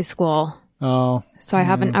colors in high school. Oh, So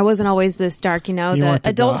I wasn't always this dark, You the weren't the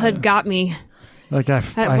adulthood dark. got me. like I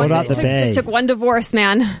What about the Bay? just took one divorce,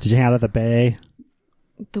 man. Did you hang out at the Bay?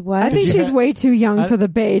 The what? I think she's way too young for the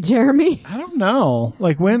Bay, Jeremy. I don't know.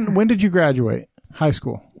 Like when did you graduate high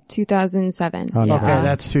school? 2007. Oh, no. Okay,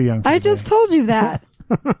 that's too young. I just told you that.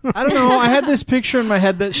 I don't know. I had this picture in my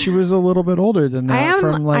head that she was a little bit older than that. I am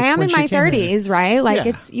from, like, in when she my came here. 30s, right? Like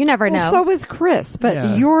Yeah. you never know. Well, so is Chris, but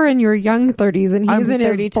Yeah. you're in your young 30s and he's in his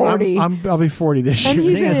 32. 40. I'll be 40 this And year.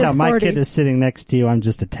 he's Seeing in as his how my 40. kid is sitting next to you, I'm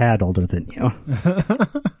just a tad older than you.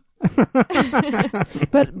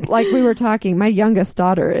 But like we were talking, my youngest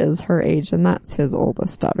daughter is her age, and that's his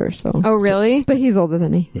oldest daughter. So, Oh, really? but he's older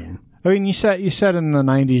than me. Yeah. I mean, you said in the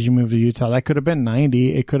 90s you moved to Utah. That could have been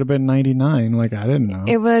 90. It could have been 99. Like, I didn't know.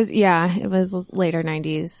 It was later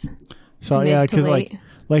 90s. So mid yeah, to because late.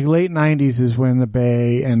 like late 90s is when the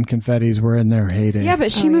Bay and Confettis were in their heyday. Yeah,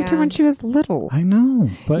 but she moved here when she was little. I know,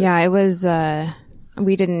 but Yeah, it was,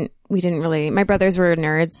 we didn't really, my brothers were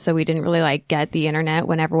nerds, so we didn't really like get the internet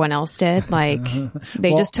when everyone else did. Like,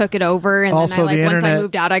 they just took it over, and then also once I internet-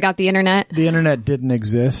 moved out, I got the internet. the internet didn't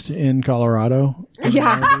exist in Colorado.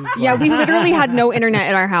 Yeah, we literally had no internet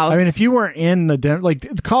at our house. I mean, if you weren't in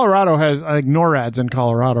like Colorado has like NORAD's in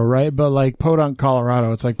Colorado, right? But like Podunk,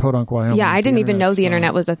 Colorado, it's like Podunk, Wyoming. yeah, I didn't even know the so-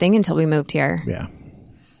 internet was a thing until we moved here. Yeah.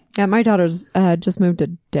 Yeah, my daughter's just moved to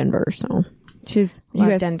Denver, so she's Love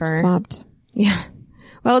you guys Denver. swapped. Yeah.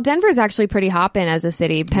 Well, Denver's actually pretty hoppin' as a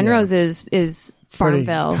city. Penrose is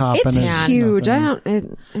Farmville. hoppin' It's is huge.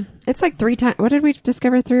 nothing. It's like 3 times. What did we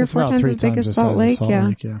discover? 3 or It's 4 about times 3 as big times as the Salt size Lake. of Salt Yeah.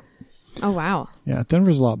 Lake, yeah. Oh, wow. Yeah,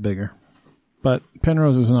 Denver's a lot bigger. But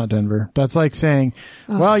Penrose is not Denver. That's like saying,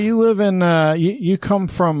 well, you live in, you come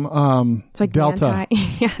from, It's like Delta. Manti.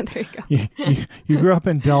 Yeah, there you go. You grew up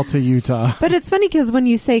in Delta, Utah. But it's funny because when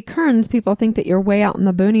you say Kearns, people think that you're way out in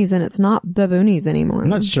the boonies, and it's not the boonies anymore. I'm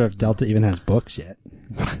not sure if Delta even has books yet.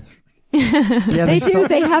 Yeah, They do.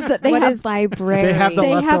 They have the. They What have. is library? They have the They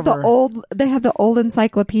have the leftover. old. They have the old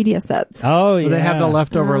encyclopedia sets. Oh, yeah. They have the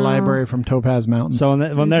leftover library from Topaz Mountain. So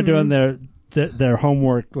when they're doing their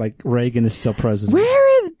homework, like Reagan is still president.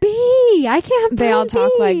 Where is B? I can't. They all find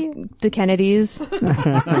talk B. like the Kennedys.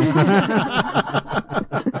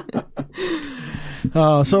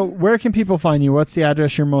 So where can people find you? What's the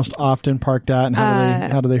address you're most often parked at, and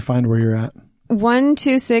how do they find where you're at?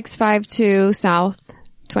 12652 South,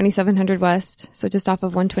 2700 West. So just off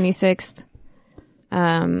of 126th.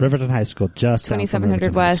 Riverton High School, just down from 2700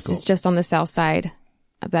 Riverton High West School. is just on the south side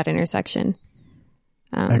of that intersection.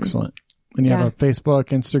 Excellent. And you yeah. have a Facebook,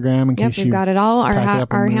 Instagram, in Yep, case we've you got it all. pack it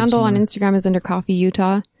up and Our move handle on somewhere. Instagram is under Coffee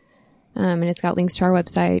Utah. And it's got links to our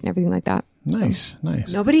website and everything like that. Nice,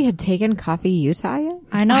 nice. Nobody had taken Coffee Utah yet.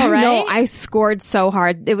 I know, right? No, I scored so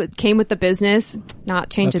hard. Came with the business. Not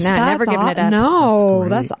changing that. Never giving it up. No, That's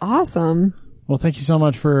great. that's awesome. Well, thank you so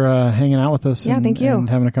much for hanging out with us. Yeah, and, thank you. and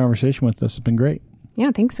having a conversation with us. It's been great.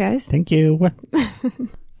 Yeah, thanks, guys. Thank you.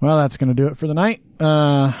 Well, that's going to do it for the night. Or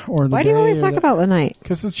the Why do you always talk about the night?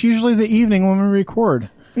 Because it's usually the evening when we record.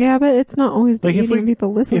 Yeah, but it's not always the Like if evening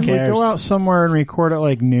people listen. If we cares? go out somewhere and record at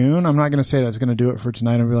like noon, I'm not going to say that's going to do it for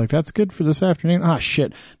tonight. I'll be like, that's good for this afternoon. Ah,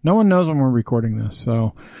 shit. No one knows when we're recording this.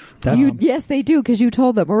 So Yes, they do, because you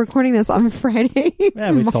told them we're recording this on Friday.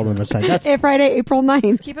 Yeah, we told them to say that's Friday, April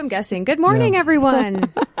 9th. Keep them guessing. Good morning,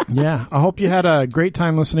 everyone. yeah, I hope you had a great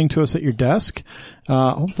time listening to us at your desk.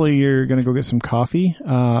 Hopefully you're going to go get some coffee,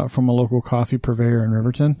 from a local coffee purveyor in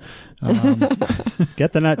Riverton.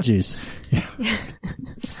 get the nut juice.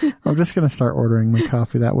 I'm just going to start ordering my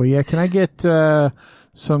coffee that way. Yeah. Can I get, can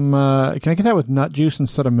I get that with nut juice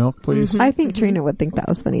instead of milk, please? I think Trina would think that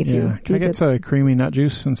was funny too. Yeah. Can I You get did. a creamy nut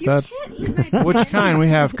juice instead? Which kind? We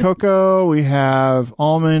have cocoa, we have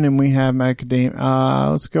almond, and we have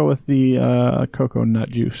macadamia. Let's go with the cocoa nut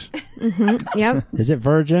juice. Yep. Is it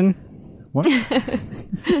virgin? What?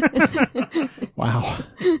 Wow.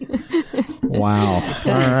 Wow.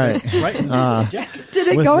 All right. Did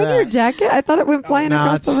it with go in that- your jacket? I thought it went flying No,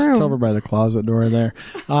 across it's the room. over by the closet door there.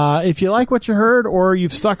 If you like what you heard, or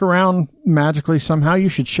you've stuck around magically somehow, you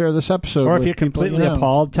should share this episode. Or if with you're people completely you know.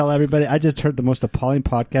 appalled, tell everybody. I just heard the most appalling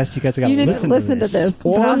podcast. You guys got You to need listen to listen to to this. this.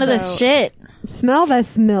 Listen to this Also- shit. Smell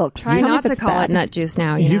this milk. Try Tell me not if to it's call bad. it nut juice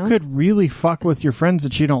now, You know? could really fuck with your friends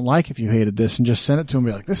that you don't like if you hated this and just send it to them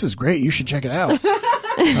and be like, this is great. You should check it out.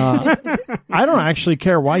 I don't actually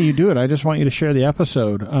care why you do it. I just want you to share the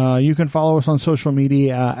episode. You can follow us on social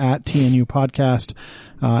media at TNU Podcast.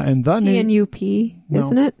 And the new TNUP,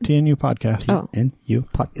 isn't it? TNU Podcast. Oh.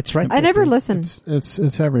 It's right. I never listen.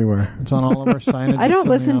 It's everywhere. It's on all of our signage. I don't It's in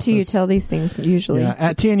the listen to you office. tell these things usually. Yeah,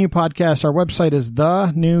 at TNU Podcast. Our website is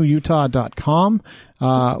thenewutah.com.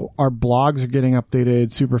 Our blogs are getting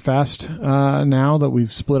updated super fast now that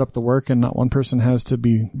we've split up the work and not one person has to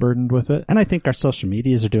be burdened with it. And I think our social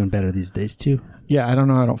medias are doing better these days too. Yeah, I don't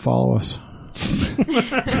know. I don't follow us.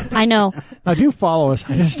 notes. I know. I do follow us.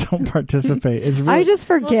 I just don't participate. It's really, I just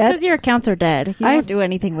forget. Because your accounts are dead. You don't do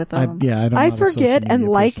anything with them. I forget and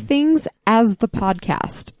like things as the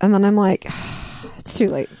podcast. And then I'm like, it's too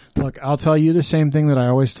late. Look, I'll tell you the same thing that I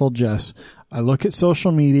always told Jess. I look at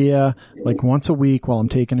social media like once a week while I'm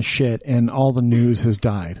taking a shit and all the news has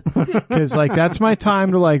died. Cause like that's my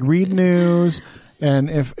time to like read news.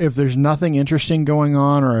 And if there's nothing interesting going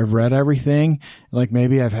on or I've read everything, like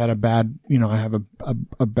maybe I've had a bad, I have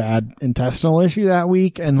a bad intestinal issue that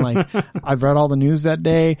week and like I've read all the news that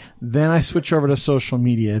day, then I switch over to social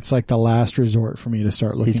media. It's like the last resort for me to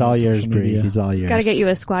start looking He's at all social yours, media. Bree. He's all yours. Got to get you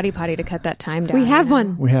a squatty potty to cut that time down. We have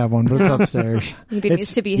one. We have one, but it's upstairs. Maybe it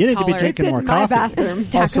needs to be you need taller. to be drinking more my coffee.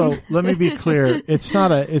 bathroom. Also, let me be clear. It's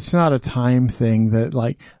not a time thing that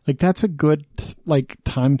like that's a good like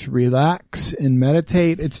time to relax and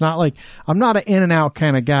meditate. It's not like I'm not an in and out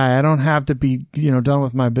kind of guy. I don't have to be, done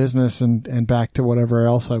with my business and back to whatever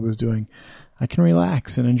else I was doing. I can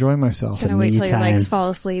relax and enjoy myself. Gonna wait till your legs fall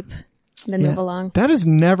asleep, then move along. That has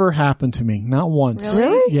never happened to me. Not once.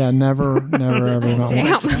 Really? Yeah, never, ever. Not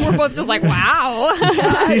Damn, once. we're both just like, wow.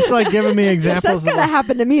 She's like giving me examples. That's gotta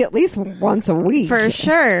happen to me at least once a week. For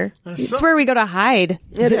sure. It's where we go to hide.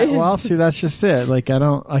 Yeah, well, see, that's just it. Like,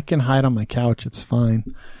 I can hide on my couch. It's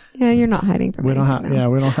fine. Yeah, you're not hiding from me. We don't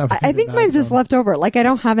have. I think mine's just left over. Like, I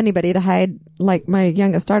don't have anybody to hide. Like, my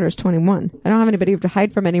youngest daughter's 21. I don't have anybody to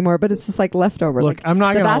hide from anymore, but it's just like leftover. Look, like, I'm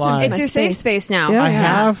not gonna lie. It's your safe space now.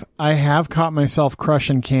 Yeah. I have caught myself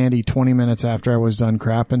crushing candy 20 minutes after I was done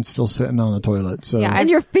crapping, still sitting on the toilet. So Yeah, and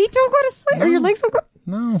your feet don't go to sleep, or your legs don't go.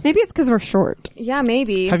 no. Maybe it's because we're short. Yeah,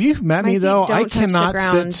 maybe. Have you met me My feet though? don't I touch the cannot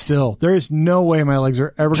sit ground. still. There is no way my legs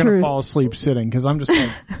are ever going to Truth. fall asleep sitting because I'm just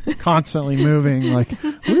like constantly moving. Like,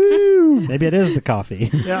 woo! Maybe it is the coffee.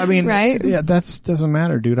 Yeah, I mean, Right? Yeah, doesn't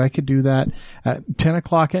matter, dude. I could do that at 10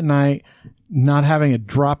 o'clock at night, not having a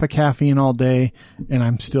drop of caffeine all day, and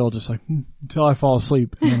I'm still just like until I fall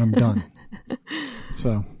asleep, and then I'm done.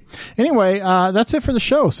 So. Anyway, that's it for the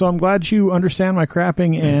show. So I'm glad you understand my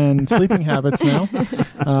crapping and sleeping habits now.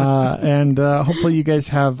 And hopefully you guys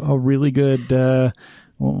have a really good,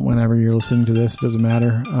 whenever you're listening to this, doesn't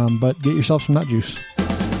matter. But get yourself some nut juice.